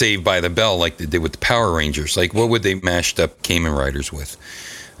up with Saved by the Bell like they did with the Power Rangers. Like, what would they mashed up Kamen Riders with?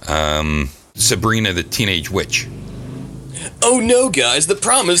 Sabrina the Teenage Witch. Oh no, guys, the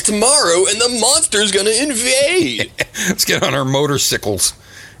prom is tomorrow and the monster's gonna invade! Let's get on our motorcycles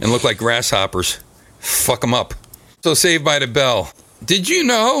and look like grasshoppers. Fuck them up. So, Saved by the Bell. Did you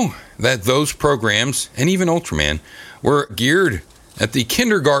know that those programs, and even Ultraman, were geared at the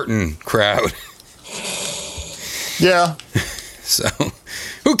kindergarten crowd? Yeah. So,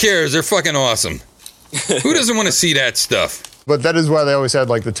 who cares? They're fucking awesome. Who doesn't want to see that stuff? But that is why they always had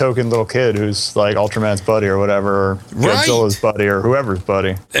like the token little kid who's like Ultraman's buddy or whatever, or Godzilla's buddy or whoever's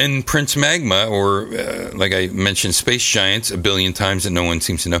buddy. And Prince Magma, or like I mentioned, Space Giants a billion times that no one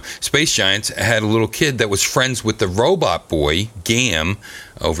seems to know. Space Giants had a little kid that was friends with the robot boy, Gam,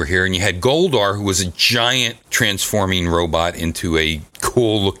 over here. And you had Goldar, who was a giant transforming robot into a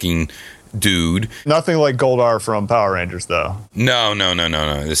cool-looking dude. Nothing like Goldar from Power Rangers, though. No.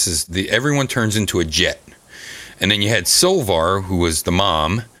 This is everyone turns into a jet. And then you had Silvar, who was the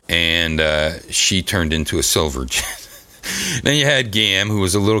mom, and she turned into a silver jet. Then you had Gam, who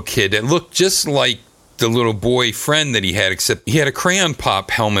was a little kid that looked just like the little boy friend that he had, except he had a crayon pop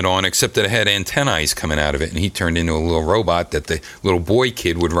helmet on, except that it had antennae coming out of it, and he turned into a little robot that the little boy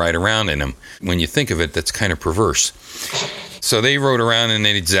kid would ride around in him. When you think of it, that's kind of perverse. So they rode around and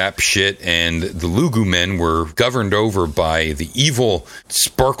they'd zap shit, and the Lugu men were governed over by the evil,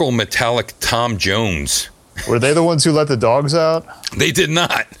 sparkle metallic Tom Jones. Were they the ones who let the dogs out? They did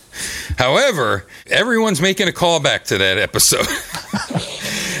not. However, everyone's making a callback to that episode.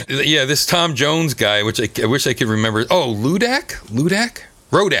 Yeah, this Tom Jones guy, which I wish I could remember. Oh, Ludak?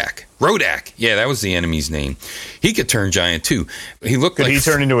 Rodak. Yeah, that was the enemy's name. He could turn giant too. He looked like he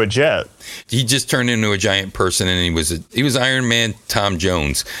turned into a jet. He just turned into a giant person, and he was Iron Man Tom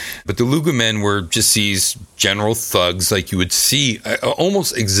Jones. But the Lugu men were just these general thugs like you would see,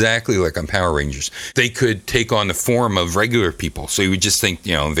 almost exactly like on Power Rangers. They could take on the form of regular people. So you would just think,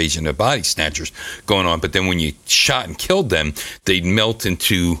 invasion of body snatchers going on. But then when you shot and killed them, they'd melt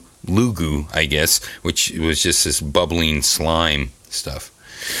into Lugu, I guess, which was just this bubbling slime stuff.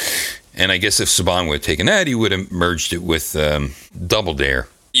 And I guess if Saban would have taken that, he would have merged it with Double Dare.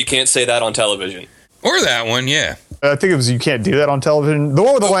 You can't say that on television. Or that one, yeah. I think it was You Can't Do That on Television. The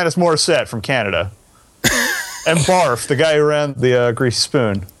one with Alanis Morissette from Canada. And Barf, the guy who ran the Greasy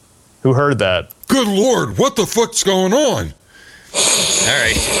Spoon, who heard that. Good Lord, what the fuck's going on? All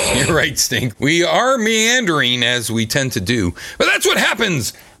right, you're right, Stink. We are meandering as we tend to do. But that's what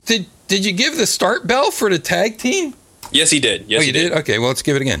happens. Did you give the start bell for the tag team? Yes, he did. Yes, you did? Okay, well, let's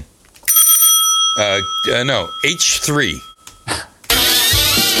give it again. No, H3.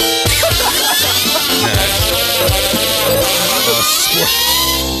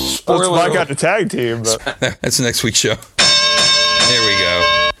 That's why I got the tag team. But. That's next week's show. There we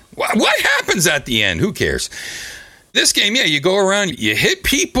go. What happens at the end? Who cares? This game, yeah, you go around, you hit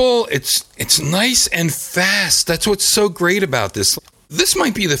people. It's nice and fast. That's what's so great about this. This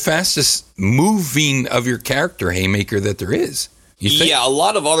might be the fastest moving of your character, Haymaker, that there is. Yeah, a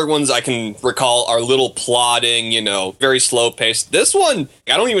lot of other ones I can recall are little plodding, very slow paced. This one,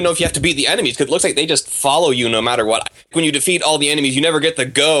 I don't even know if you have to beat the enemies, because it looks like they just follow you no matter what. When you defeat all the enemies, you never get the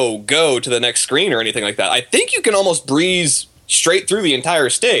go to the next screen or anything like that. I think you can almost breeze straight through the entire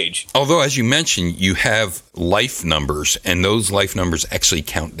stage. Although, as you mentioned, you have life numbers, and those life numbers actually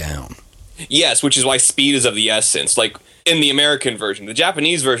count down. Yes, which is why speed is of the essence. Like, in the American version. The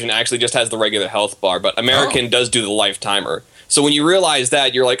Japanese version actually just has the regular health bar, but American does do the life timer. So when you realize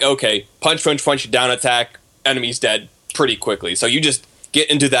that, you're like, okay, punch, down attack, enemy's dead pretty quickly. So you just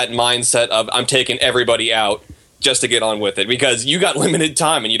get into that mindset of, I'm taking everybody out just to get on with it, because you got limited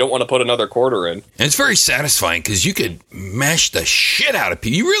time and you don't want to put another quarter in. And it's very satisfying because you could mash the shit out of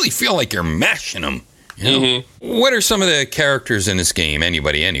people. You really feel like you're mashing them. What are some of the characters in this game?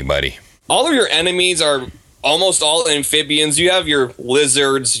 Anybody? All of your enemies are almost all amphibians. You have your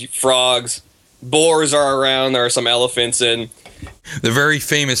lizards, frogs, boars are around. There are some elephants in. The very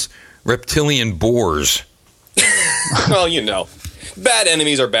famous reptilian boars. Well, bad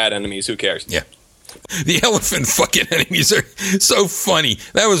enemies are bad enemies. Who cares? Yeah. The elephant fucking enemies are so funny.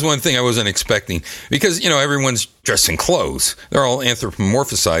 That was one thing I wasn't expecting, because, everyone's dressed in clothes. They're all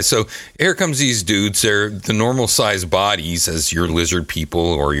anthropomorphized. So here comes these dudes. They're the normal size bodies as your lizard people,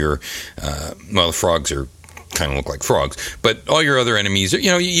 or your, the frogs are kind of look like frogs. But all your other enemies,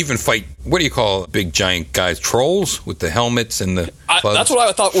 you even fight, what do you call big giant guys? Trolls with the helmets and the clubs? That's what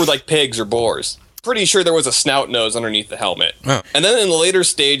I thought were like pigs or boars. Pretty sure there was a snout nose underneath the helmet. Oh. And then in the later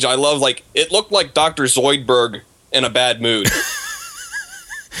stage, I love, it looked like Dr. Zoidberg in a bad mood.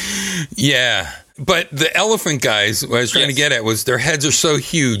 Yeah. But the elephant guys, what I was trying to get at was their heads are so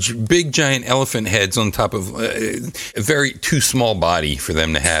huge, big giant elephant heads on top of a very too small body for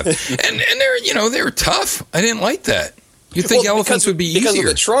them to have. and they're tough. I didn't like that. You'd think elephants would be easier. Because of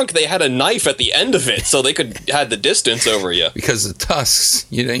the trunk, they had a knife at the end of it, so they could had the distance over you. Because the tusks,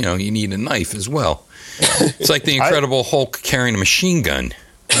 you need a knife as well. It's like the Incredible Hulk carrying a machine gun.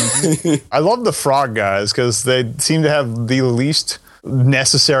 I love the frog guys because they seem to have the least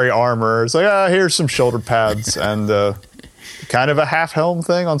necessary armor. It's like, here's some shoulder pads and kind of a half helm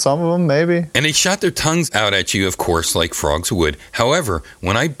thing on some of them, maybe. And they shot their tongues out at you, of course, like frogs would. However,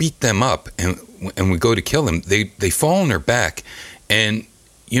 when I beat them up and we go to kill them, they fall on their back. And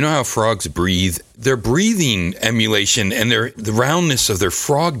you know how frogs breathe? Their breathing emulation and the roundness of their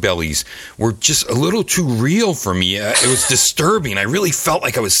frog bellies were just a little too real for me. It was disturbing. I really felt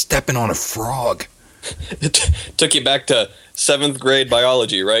like I was stepping on a frog. It took you back to 7th grade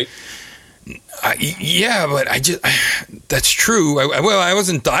biology, right? Yeah, but that's true. I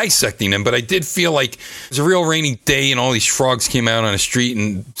wasn't dissecting them, but I did feel like it was a real rainy day and all these frogs came out on the street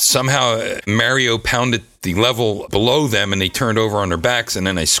and somehow Mario pounded the level below them and they turned over on their backs and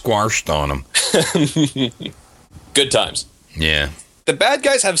then I squashed on them. Good times. Yeah. The bad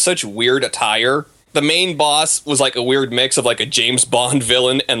guys have such weird attire. The main boss was like a weird mix of like a James Bond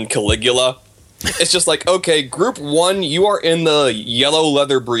villain and Caligula. It's just like, okay, group 1, you are in the yellow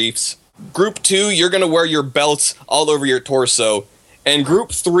leather briefs. Group 2, you're going to wear your belts all over your torso. And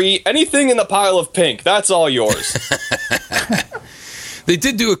group 3, anything in the pile of pink, that's all yours. They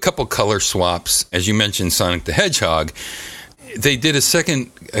did do a couple color swaps, as you mentioned, Sonic the Hedgehog. They did a second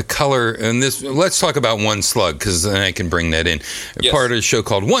color, and this. Let's talk about One Slug, because then I can bring that in. Yes. Part of the show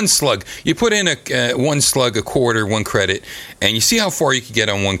called One Slug. You put in a one slug, a quarter, 1 credit, and you see how far you can get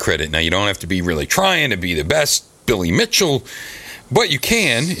on 1 credit. Now, you don't have to be really trying to be the best Billy Mitchell, but you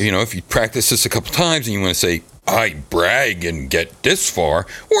can, if you practice this a couple times and you want to say, I brag and get this far,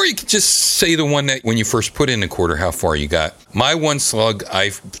 or you could just say the one that when you first put in a quarter, how far you got. My 1 slug,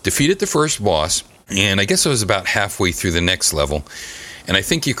 I defeated the first boss, and I guess I was about halfway through the next level, and I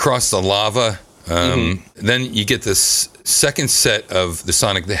think you cross the lava. Then you get this second set of the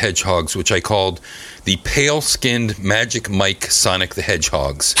Sonic the Hedgehogs, which I called the pale-skinned Magic Mike Sonic the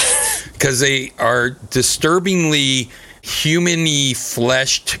Hedgehogs, because they are disturbingly human-y,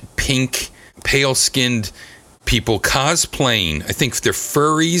 fleshed, pink, pale-skinned people cosplaying. I think they're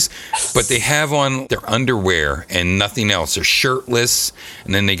furries, but they have on their underwear and nothing else. They're shirtless,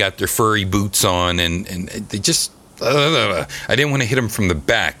 and then they got their furry boots on, and they just... I didn't want to hit them from the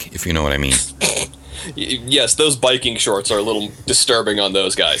back, if you know what I mean. Yes, those biking shorts are a little disturbing on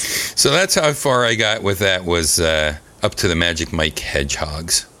those guys. So that's how far I got with that, was up to the Magic Mike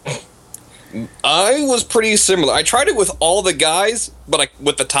Hedgehogs. I was pretty similar. I tried it with all the guys, but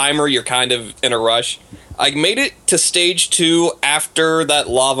with the timer, you're kind of in a rush. I made it to stage 2 after that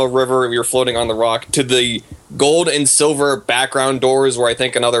lava river, you're floating on the rock, to the gold and silver background doors where I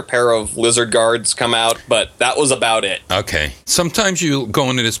think another pair of lizard guards come out, but that was about it. Okay. Sometimes you go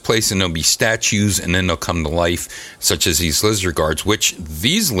into this place and there'll be statues and then they'll come to life, such as these lizard guards, which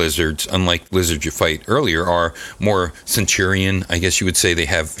these lizards, unlike lizards you fight earlier, are more centurion. I guess you would say they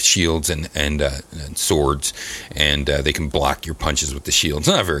have shields and swords, and they can block your punches with the shields.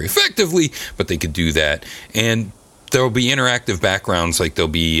 Not very effectively, but they could do that. And there will be interactive backgrounds, like there'll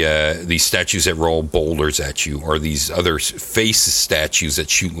be these statues that roll boulders at you, or these other face statues that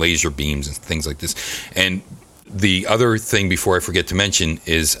shoot laser beams and things like this. And the other thing, before I forget to mention,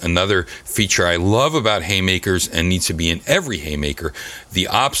 is another feature I love about Haymakers and needs to be in every Haymaker: the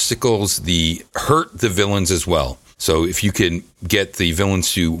obstacles, hurt the villains as well. So if you can get the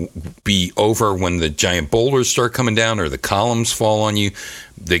villains to be over when the giant boulders start coming down or the columns fall on you,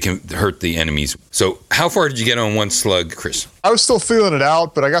 they can hurt the enemies. So how far did you get on One Slug, Chris? I was still feeling it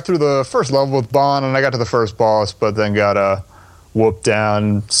out, but I got through the first level with Bond, and I got to the first boss, but then got whooped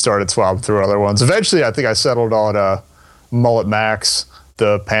down, started swapping through other ones. Eventually, I think I settled on Mullet Max,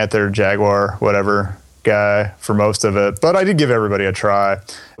 the Panther, Jaguar, whatever guy for most of it, but I did give everybody a try.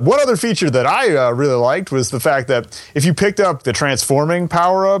 One other feature that I really liked was the fact that if you picked up the transforming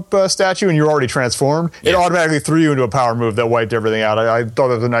power-up statue and you're already transformed, it automatically threw you into a power move that wiped everything out. I thought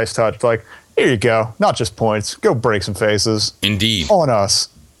that was a nice touch. Like, here you go. Not just points. Go break some faces. Indeed. On us.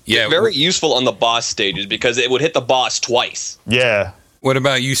 Yeah. Very useful on the boss stages because it would hit the boss twice. Yeah. What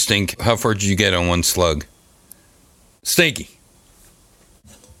about you, Stink? How far did you get on One Slug? Stinky.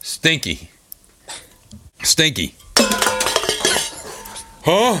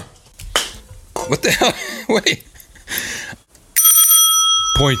 Huh? What the hell? Wait.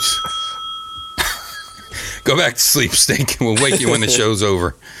 Points. Go back to sleep, Stink. We'll wake you when the show's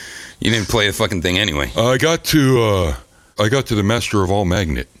over. You didn't play the fucking thing anyway. I got to the Master of All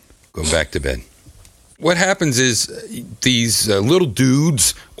Magnet. Go back to bed. What happens is these little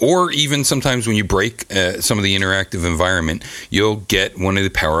dudes, or even sometimes when you break some of the interactive environment, you'll get one of the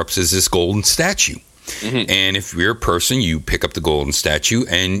power-ups is this golden statue. Mm-hmm. And if you're a person, you pick up the golden statue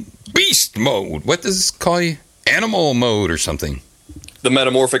and beast mode. What does this call you? Animal mode or something. The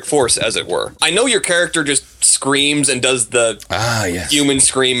metamorphic force, as it were. I know your character just screams and does the human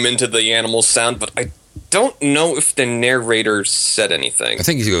scream into the animal sound, but I don't know if the narrator said anything. I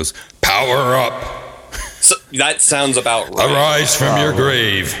think he goes, "Power up, So that sounds about right. arise from your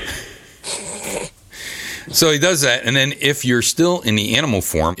grave." So he does that, and then if you're still in the animal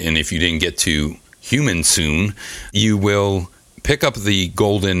form, and if you didn't get to human soon, you will pick up the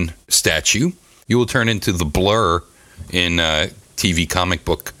golden statue. You will turn into the Blur in TV comic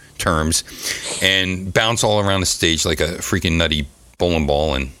book terms and bounce all around the stage like a freaking nutty bowling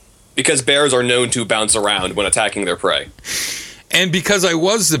ball. And Because bears are known to bounce around when attacking their prey. And because I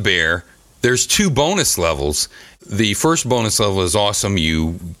was the bear, there's 2 bonus levels. The first bonus level is awesome.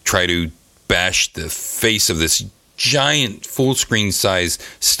 You try to bash the face of this giant full screen size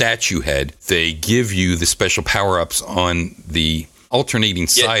statue head. They give you the special power-ups on the alternating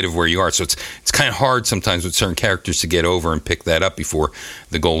side of where you are. So it's kind of hard sometimes with certain characters to get over and pick that up before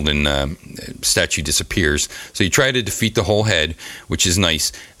the golden statue disappears. So you try to defeat the whole head, which is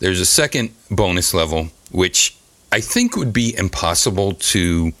nice. There's a second bonus level, which I think would be impossible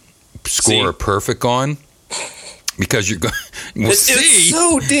to score a perfect on. Because you're going, It's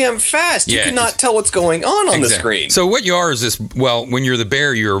so damn fast. You cannot tell what's going on the screen. So what you are is this. Well, when you're the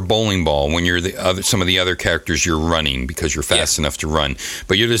bear, you're a bowling ball. When you're some of the other characters, you're running because you're fast enough to run.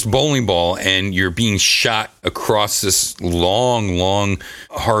 But you're this bowling ball, and you're being shot across this long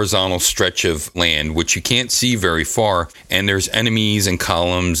horizontal stretch of land, which you can't see very far. And there's enemies and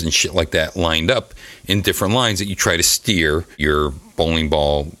columns and shit like that lined up in different lines that you try to steer your bowling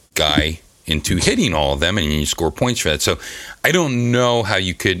ball guy into hitting all of them, and you score points for that. So I don't know how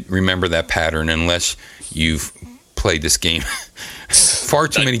you could remember that pattern unless you've played this game far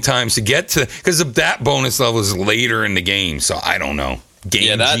too many times to get to, because that bonus level is later in the game. So I don't know.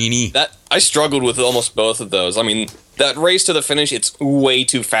 Genie. That I struggled with almost both of those. I mean, that race to the finish, it's way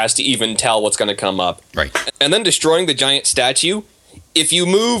too fast to even tell what's going to come up. Right. And then destroying the giant statue. If you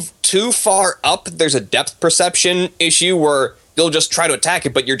move too far up, there's a depth perception issue where they'll just try to attack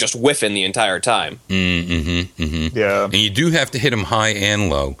it, but you're just whiffing the entire time. Yeah. And you do have to hit him high and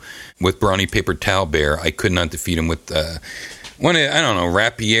low. With Brawny Paper Towel Bear, I could not defeat him with one. I don't know,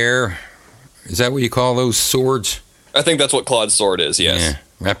 rapier. Is that what you call those swords? I think that's what Claude's sword is. Yes. Yeah,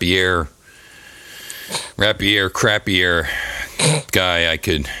 rapier, crappier guy. I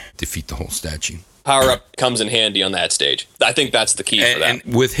could defeat the whole statue. Power up comes in handy on that stage. I think that's the key for that.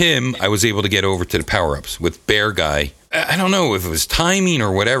 And with him, I was able to get over to the power ups. With Bear Guy, I don't know if it was timing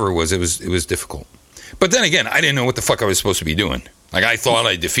or whatever it was. It was difficult. But then again, I didn't know what the fuck I was supposed to be doing. Like, I thought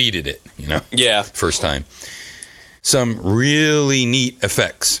I defeated it, you know? Yeah. First time. Some really neat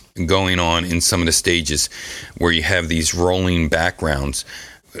effects going on in some of the stages where you have these rolling backgrounds.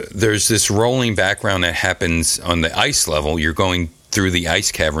 There's this rolling background that happens on the ice level. You're going through the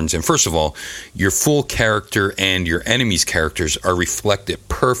ice caverns, and first of all, your full character and your enemy's characters are reflected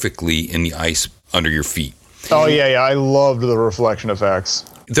perfectly in the ice under your feet. Oh, yeah. I loved the reflection effects.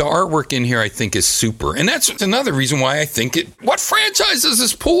 The artwork in here, I think, is super. And that's another reason why I think what franchise does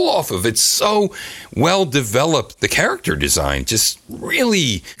this pull off of? It's so well developed. The character design, just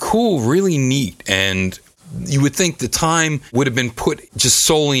really cool, really neat. And you would think the time would have been put just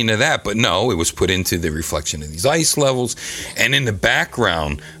solely into that, but no, it was put into the reflection of these ice levels. And in the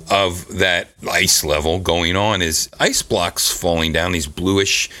background of that ice level going on is ice blocks falling down, these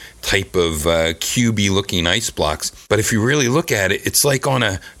bluish type of cubey looking ice blocks. But if you really look at it, it's like on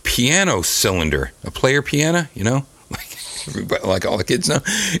a piano cylinder, a player piano, you know, like all the kids know.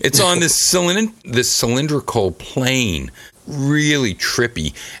 It's on this cylindrical plane. Really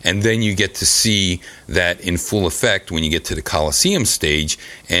trippy, and then you get to see that in full effect when you get to the Colosseum stage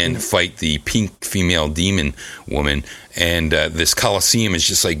and fight the pink female demon woman, and this Colosseum is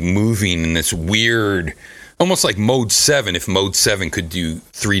just like moving in this weird, almost like Mode 7 if Mode 7 could do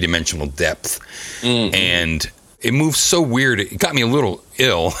 3-dimensional depth. And it moves so weird, it got me a little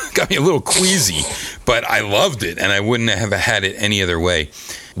ill, got me a little queasy, but I loved it, and I wouldn't have had it any other way.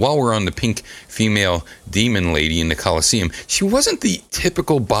 While we're on the pink female demon lady in the Colosseum, she wasn't the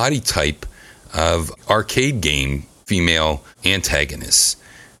typical body type of arcade game female antagonists.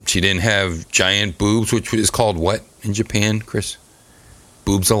 She didn't have giant boobs, which is called what in Japan, Chris?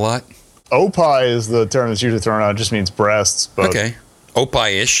 Boobs a lot? Opai is the term that's usually thrown out. It just means breasts. But, Okay.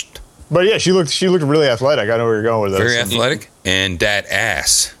 Opai-ish. But yeah, she looked really athletic. I know where you're going with this. Very athletic. And that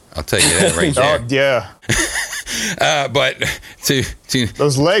ass. I'll tell you that right there. Oh, yeah. But to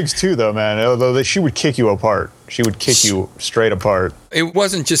Those legs too, though, man. Although she would kick you apart. She would kick you straight apart. it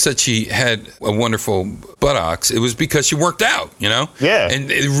wasn't just that she had a wonderful buttocks. It was because she worked out, you know? Yeah. And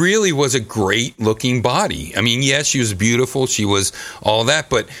it really was a great looking body. I mean, yes, she was beautiful. She was all that,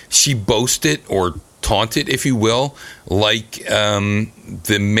 but she boasted or taunted, if you will, like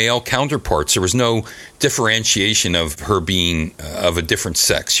the male counterparts. There was no differentiation of her being of a different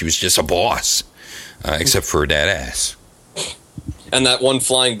sex. She was just a boss, except for that ass. And that one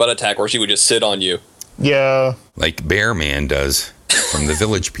flying butt attack where she would just sit on you. Yeah. Like Bear Man does from the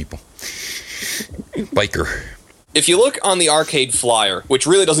Village People. Biker. If you look on the arcade flyer, which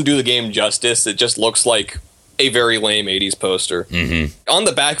really doesn't do the game justice, it just looks like a very lame 80s poster. Mm-hmm. On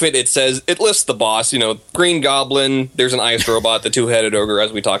the back of it, it lists the boss, Green Goblin, there's an ice robot, the two-headed ogre,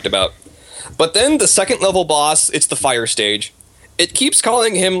 as we talked about. But then the second level boss, it's the fire stage. It keeps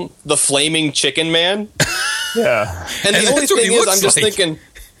calling him the Flaming Chicken Man. Yeah. And the only thing is, I'm just thinking,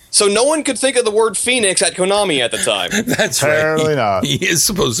 so no one could think of the word Phoenix at Konami at the time. That's Apparently right. not. He is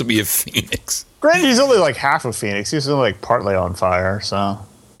supposed to be a phoenix. Granted, he's only like half a phoenix. He's only like partly on fire, so.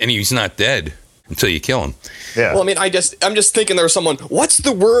 And he's not dead until you kill him. Yeah. Well, I mean, I'm just thinking there was someone, what's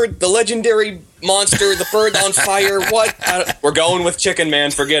the word, the legendary monster, the bird on fire, what? We're going with Chicken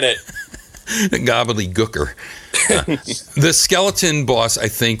Man, forget it. Gobbledygooker. The skeleton boss, I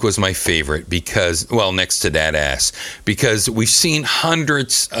think, was my favorite because, well, next to that ass, because we've seen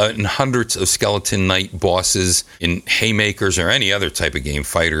hundreds and hundreds of Skeleton Knight bosses in Haymakers or any other type of game,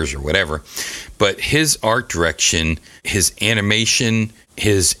 fighters or whatever. But his art direction, his animation,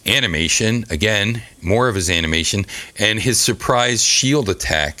 again, more of his animation, and his surprise shield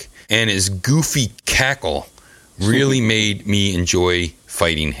attack and his goofy cackle really made me enjoy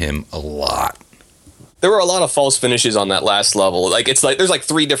fighting him a lot. There were a lot of false finishes on that last level. There's like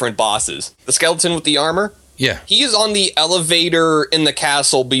 3 different bosses. The skeleton with the armor, Yeah. he is on the elevator in the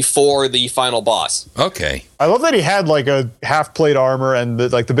castle before the final boss. Okay. I love that he had like a half plate armor and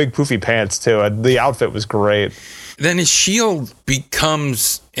the big poofy pants too. The outfit was great. Then his shield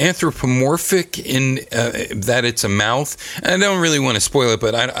becomes anthropomorphic in that it's a mouth. And I don't really want to spoil it,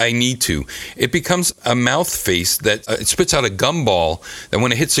 but I need to. It becomes a mouth face that it spits out a gumball that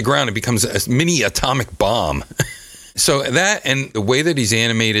when it hits the ground, it becomes a mini atomic bomb. So that and the way that he's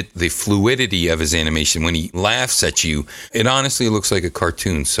animated, the fluidity of his animation, when he laughs at you, it honestly looks like a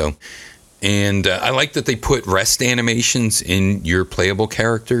cartoon. And I like that they put rest animations in your playable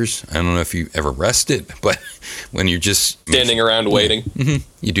characters. I don't know if you ever rested, but when you're just Standing around waiting. Mm-hmm,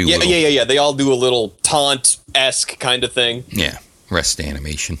 you do. Yeah. They all do a little taunt-esque kind of thing. Yeah, rest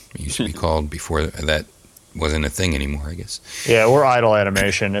animation. It used to be called before that wasn't a thing anymore, I guess. Yeah, or idle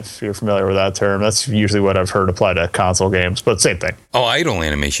animation, if you're familiar with that term. That's usually what I've heard apply to console games, but same thing. Oh, idle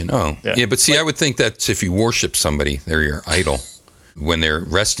animation. Oh, yeah. But see, I would think that's if you worship somebody, they're your idol. When they're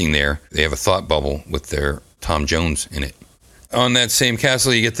resting there, they have a thought bubble with their Tom Jones in it. On that same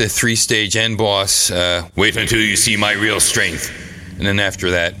castle, you get the 3-stage end boss. Wait until you see my real strength. And then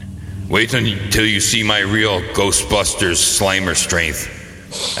after that, wait until you see my real Ghostbusters Slimer strength.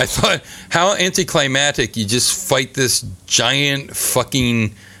 I thought, how anticlimactic. You just fight this giant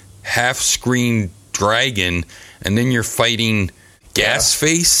fucking half-screen dragon, and then you're fighting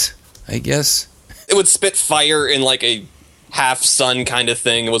Gasface, I guess. It would spit fire in like a half-sun kind of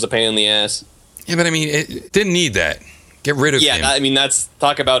thing. It was a pain in the ass. Yeah, but I mean, it didn't need that. Get rid of him. Yeah, I mean, that's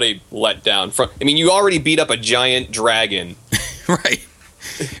talk about a letdown. You already beat up a giant dragon. Right.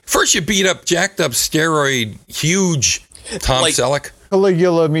 First you beat up jacked up steroid huge Tom Selleck.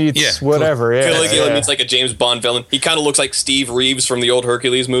 Caligula meets whatever. Yeah, Caligula meets like a James Bond villain. He kind of looks like Steve Reeves from the old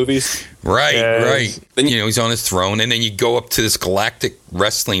Hercules movies. Right, Yes. right. Then he's on his throne, and then you go up to this galactic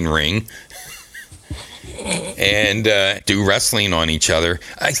wrestling ring and do wrestling on each other.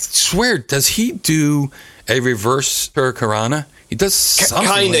 I swear, does he do a reverse Hurricanrana? He does something.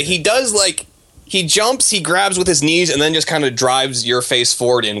 Kinda. Like He does he jumps, he grabs with his knees, and then just kind of drives your face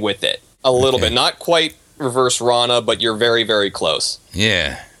forward in with it a little bit. Not quite reverse Rana, but you're very, very close.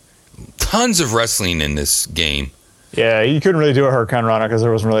 Yeah. Tons of wrestling in this game. Yeah, you couldn't really do a Hurricanrana because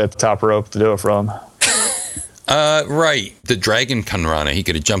there wasn't really a top rope to do it from. Right. The Dragon Kanrana. He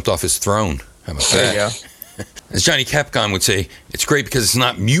could have jumped off his throne. How about that? Yeah. As Johnny Capcom would say, it's great because it's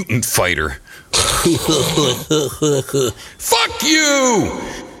not Mutant Fighter. Fuck you!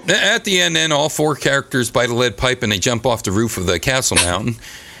 At the end, then, all 4 characters bite a lead pipe and they jump off the roof of the castle mountain.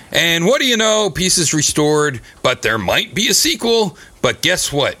 And what do you know? Peace is restored, but there might be a sequel. But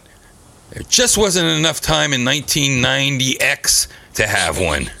guess what? There just wasn't enough time in 1990X to have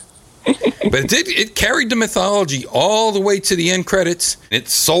one. But it carried the mythology all the way to the end credits. It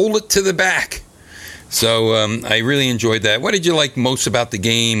sold it to the back. So I really enjoyed that. What did you like most about the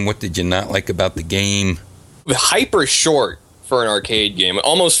game? What did you not like about the game? Hyper short for an arcade game. It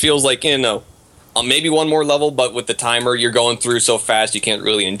almost feels like, maybe one more level, but with the timer, you're going through so fast you can't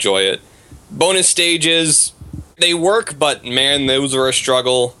really enjoy it. Bonus stages, They work, but man, those are a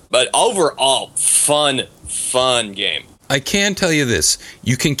struggle. But overall, fun game. I can tell you this.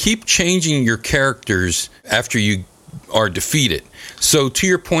 You can keep changing your characters after you are defeated. So to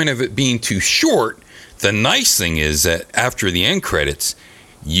your point of it being too short, the nice thing is that after the end credits,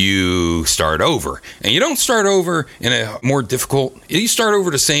 you start over. And you don't start over in a more difficult... You start over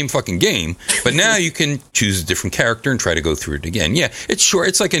the same fucking game, but now you can choose a different character and try to go through it again. Yeah, it's short.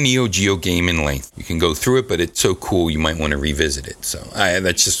 It's like a Neo Geo game in length. You can go through it, but it's so cool you might want to revisit it. So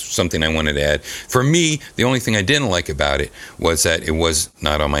that's just something I wanted to add. For me, the only thing I didn't like about it was that it was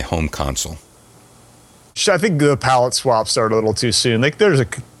not on my home console. I think the palette swap started a little too soon. Like, there's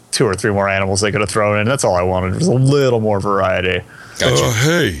 2 or 3 more animals they could have thrown in. That's all I wanted. Was a little more variety. Gotcha.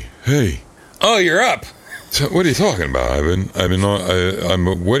 Hey. Oh, you're up. So what are you talking about?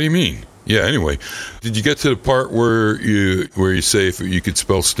 What do you mean? Yeah, anyway. Did you get to the part where you say if you could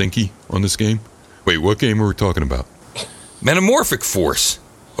spell stinky on this game? Wait, what game were we talking about? Metamorphic Force.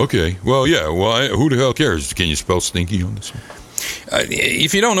 Okay. Well, yeah. Well, who the hell cares? Can you spell stinky on this one?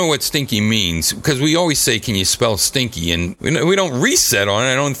 If you don't know what stinky means, because we always say, can you spell stinky? And we don't reset on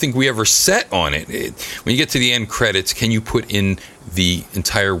it. I don't think we ever set on it. When you get to the end credits, can you put in the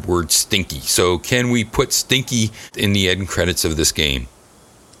entire word stinky? So can we put stinky in the end credits of this game?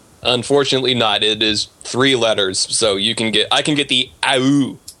 Unfortunately not. It is 3 letters, so I can get the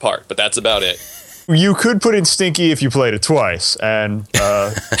AU part, but that's about it. You could put in stinky if you played it twice and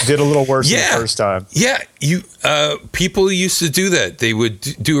did a little worse the first time. Yeah, people used to do that. They would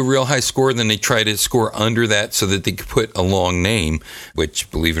do a real high score, then they try to score under that so that they could put a long name,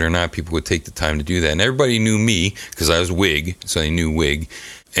 which, believe it or not, people would take the time to do that. And everybody knew me because I was Wig, so they knew Wig.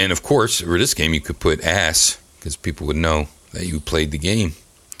 And, of course, for this game, you could put ass because people would know that you played the game,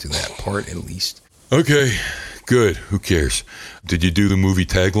 to that part at least. Okay, good. Who cares? Did you do the movie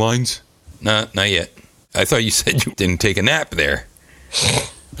taglines? Not yet. I thought you said you didn't take a nap there.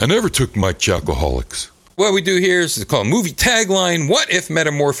 I never took my Chocoholics. What we do here is called movie tagline. What if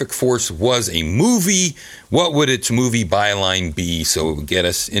Metamorphic Force was a movie? What would its movie byline be so it would get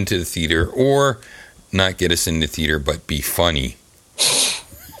us into the theater, or not get us into the theater but be funny?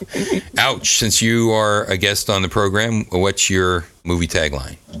 Ouch. Since you are a guest on the program, what's your movie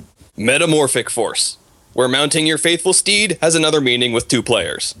tagline? Metamorphic Force, where mounting your faithful steed has another meaning with 2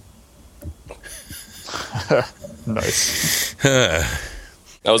 players. Nice. That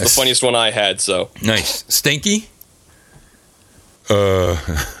was the funniest one I had, so. Nice. Stinky?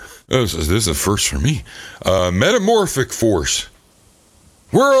 This is a first for me. Metamorphic Force.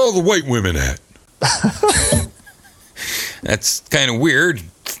 Where are all the white women at? That's kind of weird.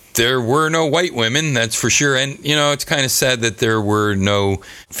 There were no white women, that's for sure. And, it's kind of sad that there were no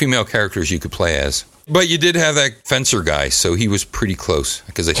female characters you could play as. But you did have that fencer guy, so he was pretty close,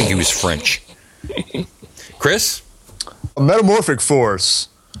 because I think he was French. Chris? A Metamorphic Force.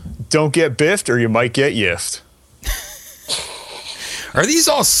 Don't get biffed or you might get yiffed. Are these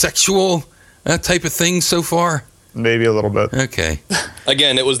all sexual type of things so far? Maybe a little bit. Okay.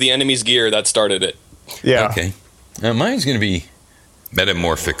 Again, it was the enemy's gear that started it. Yeah. Okay. Mine's going to be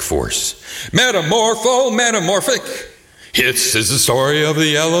Metamorphic Force. Metamorphic. This is the story of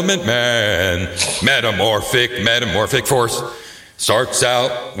the Element Man. Metamorphic Force. Starts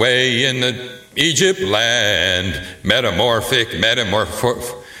out way in the Egypt land. Metamorphic.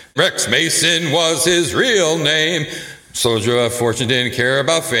 Rex Mason was his real name. Soldier of fortune, didn't care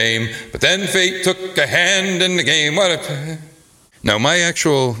about fame. But then fate took a hand in the game. Now, my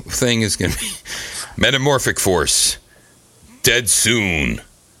actual thing is going to be Metamorphic Force. Dead soon.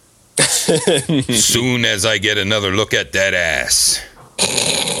 Soon as I get another look at that ass.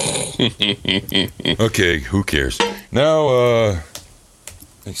 Okay, who cares? Now,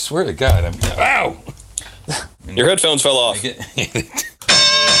 I swear to God, ow! Your headphones fell off. now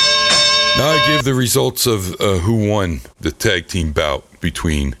I give the results of who won the tag team bout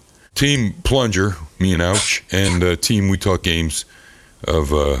between Team Plunger, me and Ouch, and Team We Talk Games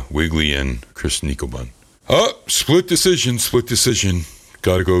of Wiggly and Chris Nickelbun. Split decision.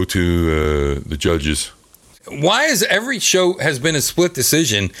 Got to go to the judges. Why is every show has been a split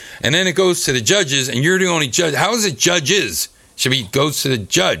decision, and then it goes to the judges, and you're the only judge? How is it judges? Should be goes to the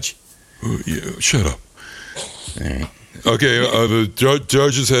judge. Yeah, shut up. All right. Okay, the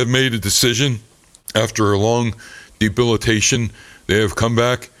judges have made a decision. After a long debilitation, they have come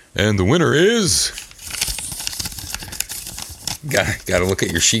back, and the winner is... Got to look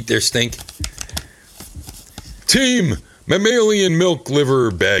at your sheet there, Stink. Team Mammalian Milk Liver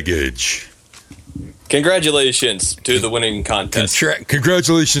Baggage. Congratulations to the winning contest.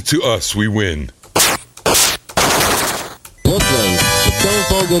 Congratulations to us. We win. Brooklyn, the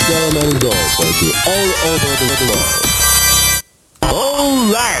Total good gentlemen and girls to all over the world.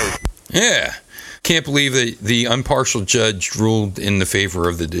 All right. Yeah. Can't believe that the impartial judge ruled in the favor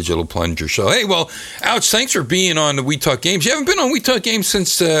of the Digital Plunger show. Hey, well, Ouch, thanks for being on the We Talk Games. You haven't been on We Talk Games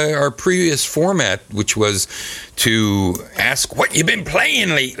since our previous format, which was to ask what you've been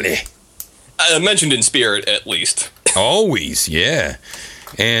playing lately. Mentioned in spirit, at least. Always, yeah.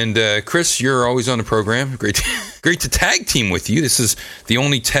 And Chris, you're always on the program. Great to tag team with you. This is the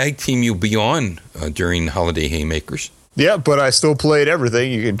only tag team you'll be on during Holiday Haymakers. Yeah, but I still played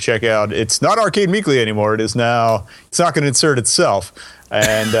everything. You can check out. It's not Arcade Weekly anymore. It is now. It's not going to insert itself.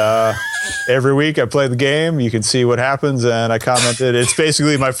 And every week I play the game. You can see what happens. And I commented. It's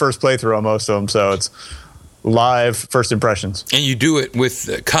basically my first playthrough on most of them. So it's live first impressions. And you do it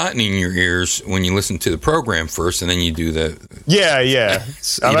with cotton in your ears when you listen to the program first, and then you do the. Yeah.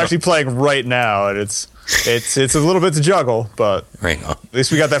 I'm actually playing right now, and it's a little bit to juggle, but right on. At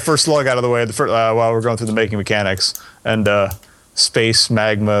least we got that first slug out of the way while we're going through the making mechanics and Space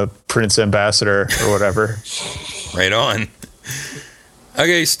Magma Prince Ambassador or whatever. Right on.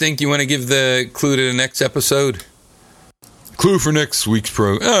 Okay, Stink, you want to give the clue to the next episode? Clue for next week's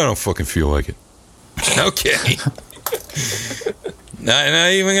program. I don't fucking feel like it. Okay. not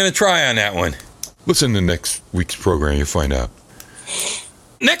even going to try on that one. Listen to next week's program, you'll find out.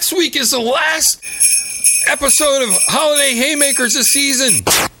 Next week is the last episode of Holiday Haymakers this season.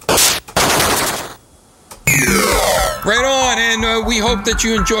 Right on, and we hope that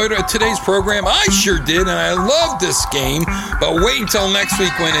you enjoyed today's program. I sure did, and I love this game. But wait until next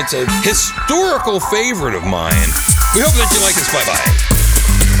week when it's a historical favorite of mine. We hope that you like us. Bye-bye.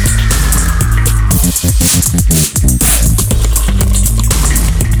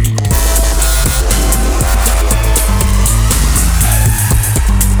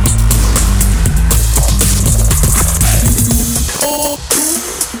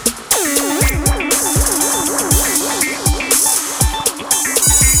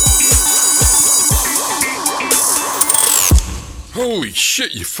 Holy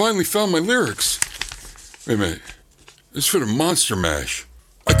shit, you finally found my lyrics. Wait a minute. This is for the Monster Mash.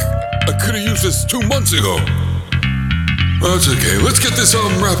 I could have used this 2 months ago. Well, that's okay. Let's get this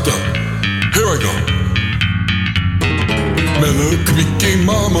album wrapped up. Here I go. Melancholy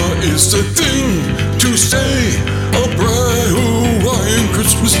Mama is the thing to say. A bright Hawaiian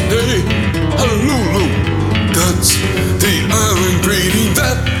Christmas day. Hallelujah. That's the island greeting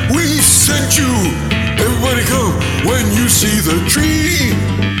that we sent you. Everybody come when you see the tree.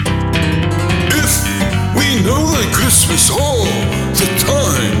 If we know that Christmas all the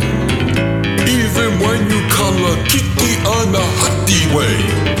time, even when you color Kiki on the hottie way.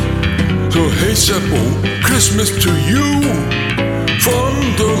 So hey Seppo, Christmas to you, from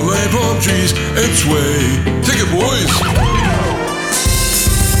the land palm trees and sway. Take it, boys.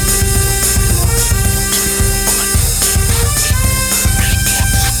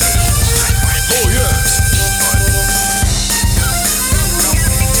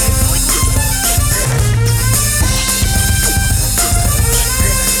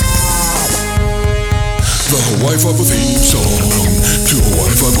 Hawaii Five-O theme song to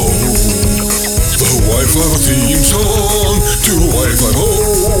Hawaii Five-O. The Hawaii Five-O theme song to Hawaii Five-O.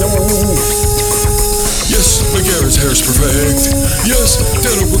 Yes, McGarrett's hair's perfect. Yes,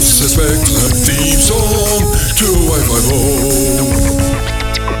 Dana looks suspect. The theme song to Hawaii Five-O.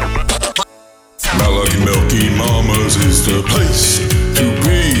 Malachi Milky Mama's is the place to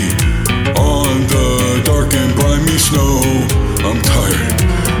be on the dark and briny snow. I'm tired.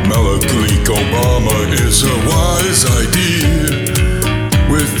 Melancholic Obama is a wise idea.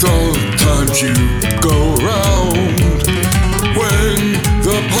 With all the times you go around, when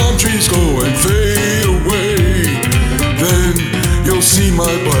the palm trees go and fade away, then you'll see my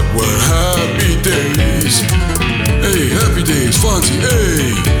butt. What happy days. Hey, happy days, Fonzie.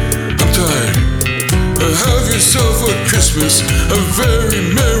 Hey, I'm tired. Have yourself a Christmas, a very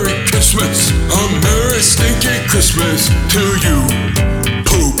Merry Christmas, a Merry Stinky Christmas to you.